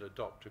and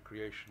adopt a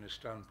creationist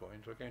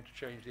standpoint are going to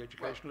change the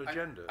educational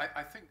agenda.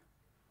 I think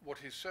what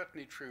is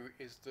certainly true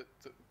is that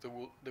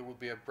there will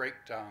be a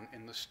breakdown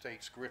in the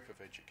state's grip of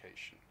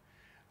education.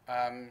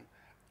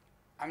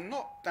 I'm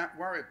not that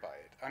worried by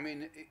it. I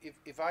mean,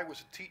 if I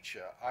was a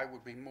teacher, I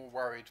would be more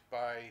worried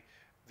by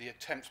the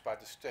attempts by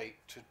the state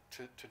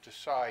to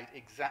decide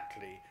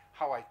exactly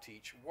how I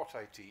teach, what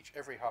I teach,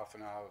 every half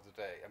an hour of the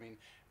day. I mean,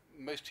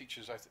 most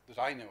teachers that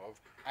I know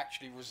of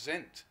actually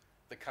resent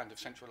the kind of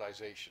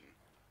centralization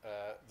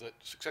that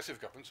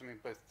successive governments, I mean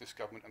both this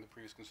government and the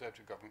previous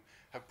Conservative government,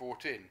 have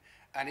brought in.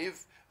 And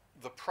if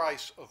the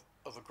price of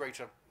a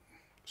greater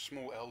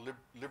small l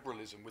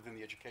liberalism within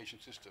the education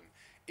system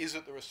is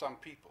that there are some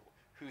people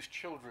whose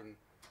children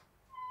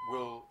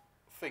will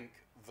think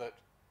that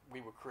we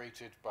were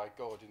created by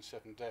God in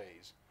 7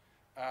 days,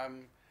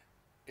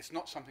 it's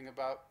not something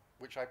about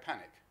which I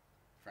panic,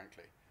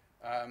 frankly.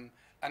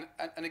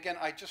 And again,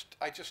 I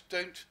just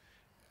don't,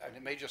 and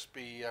it may just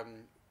be,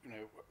 you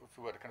know, if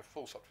we were a kind of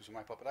false optimism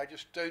on my part, but I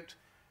just don't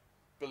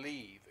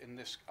believe in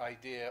this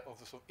idea of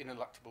the sort of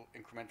ineluctable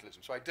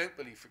incrementalism. So I don't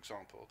believe, for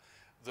example,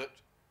 that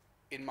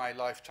in my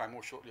lifetime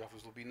or shortly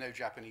afterwards there'll be no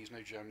Japanese,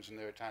 no Germans, and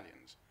no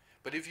Italians.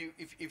 But if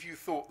you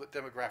thought that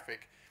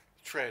demographic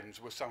trends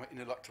were somewhat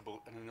ineluctable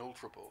and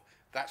inalterable,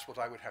 that's what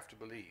I would have to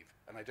believe,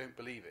 and I don't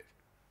believe it.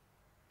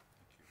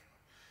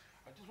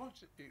 I just want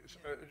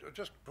to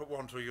just put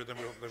one to you, then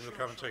we'll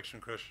come and take some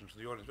questions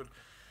from the audience.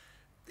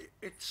 But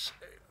it's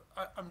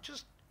I'm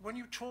just, when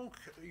you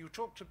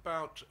talked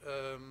about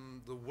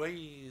the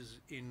ways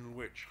in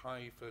which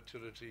high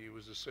fertility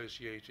was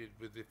associated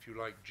with, if you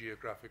like,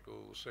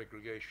 geographical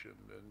segregation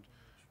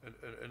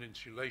and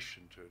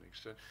insulation to an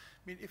extent.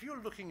 I mean, if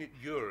you're looking at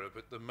Europe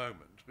at the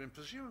moment, I mean,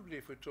 presumably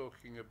if we're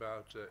talking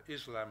about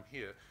Islam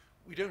here,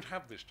 we don't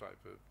have this type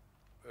of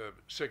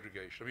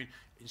segregation. I mean,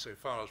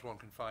 insofar as one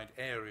can find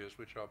areas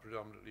which are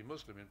predominantly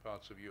Muslim in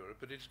parts of Europe,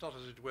 but it's not,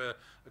 as it were,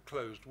 a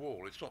closed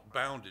wall. It's not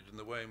bounded in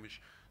the way in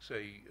which,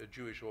 say,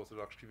 Jewish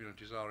Orthodox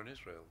communities are in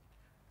Israel.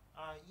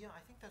 Yeah, I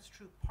think that's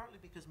true, partly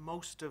because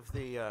most of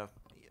the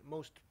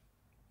most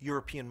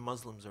European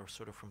Muslims are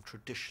sort of from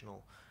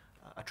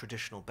a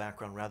traditional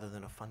background rather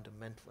than a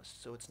fundamentalist.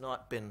 So it's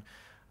not been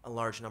a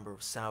large number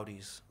of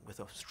Saudis with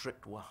a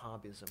strict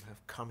Wahhabism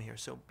have come here.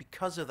 So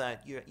because of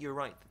that, you're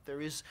right, that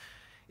there is.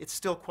 It's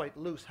still quite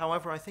loose.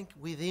 However, I think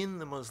within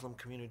the Muslim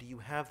community, you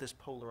have this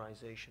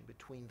polarization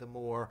between the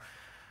more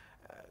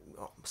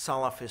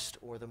Salafist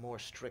or the more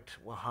strict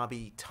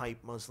Wahhabi-type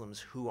Muslims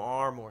who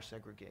are more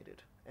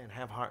segregated and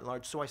have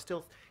large. So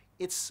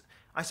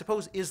I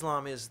suppose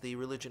Islam is the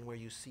religion where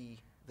you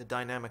see the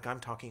dynamic I'm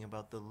talking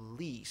about the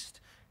least.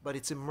 but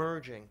it's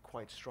emerging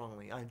quite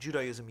strongly.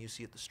 Judaism, you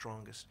see it the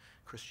strongest.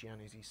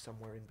 Christianity is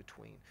somewhere in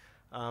between.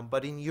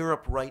 But in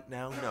Europe right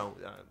now, no.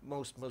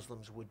 Most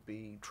Muslims would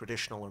be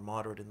traditional or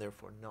moderate and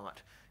therefore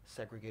not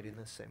segregated in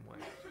the same way.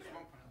 There's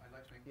one point I'd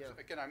like to make. Yeah. So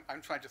again,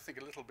 I'm trying to think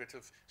a little bit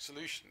of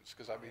solutions,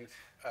 because I mean,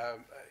 I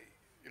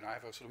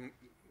have a sort of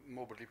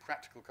morbidly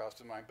practical cast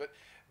of mind, but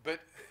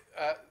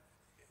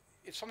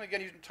it's something,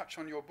 again, you didn't touch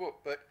on your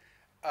book, but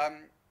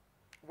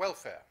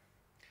welfare.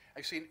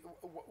 I've seen,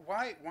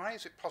 why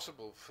is it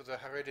possible for the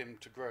Haredim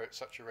to grow at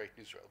such a rate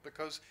in Israel?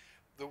 Because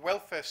the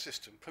welfare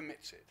system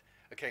permits it.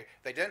 Okay,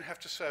 they don't have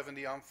to serve in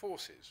the armed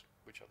forces,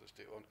 which others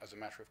do, as a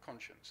matter of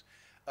conscience.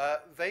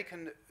 They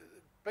can,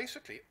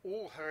 basically,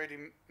 all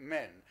Haredim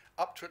men,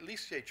 up to at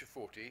least the age of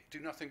 40,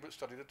 do nothing but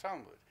study the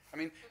Talmud. I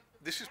mean,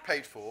 this is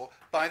paid for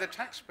by the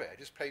taxpayer.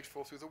 It is paid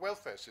for through the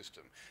welfare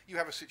system. You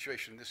have a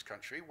situation in this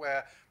country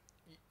where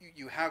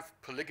you have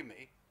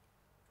polygamy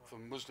for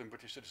Muslim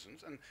British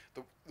citizens, and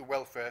the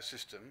welfare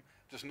system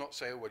does not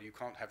say, oh, well, you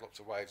can't have lots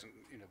of wives, and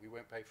we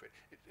won't pay for it.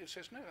 It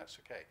says, no, that's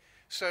okay.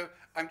 So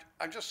I'm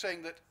just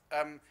saying that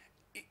I'm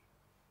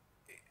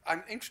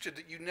interested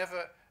that you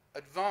never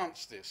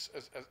advance this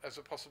as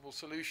a possible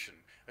solution,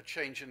 a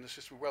change in the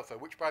system of welfare,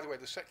 which, by the way,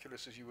 the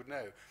secularists, as you would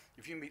know,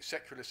 if you meet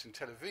secularists in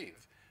Tel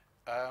Aviv,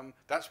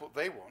 that's what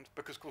they want,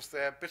 because, of course,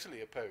 they're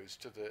bitterly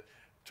opposed to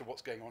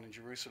what's going on in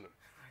Jerusalem.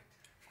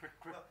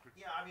 Well,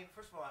 yeah, I mean,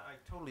 first of all, I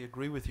totally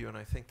agree with you, and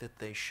I think that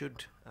they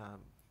should,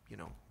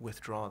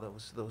 withdraw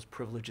those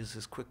privileges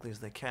as quickly as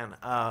they can.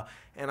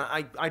 And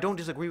I don't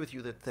disagree with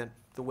you that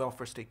the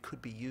welfare state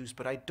could be used,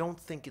 but I don't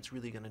think it's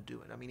really going to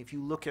do it. I mean, if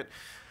you look at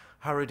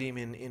Haredim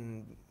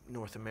in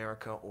North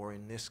America or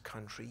in this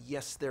country,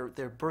 yes, their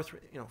birth,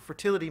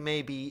 fertility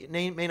may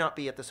not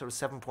be at the sort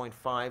of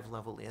 7.5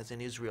 level as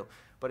in Israel,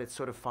 but it's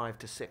sort of 5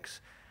 to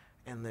 6.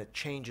 And the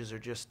changes are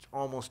just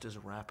almost as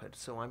rapid.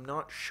 So I'm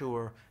not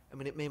sure. I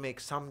mean, it may make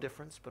some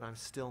difference, but I'm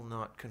still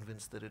not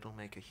convinced that it'll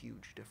make a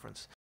huge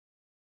difference.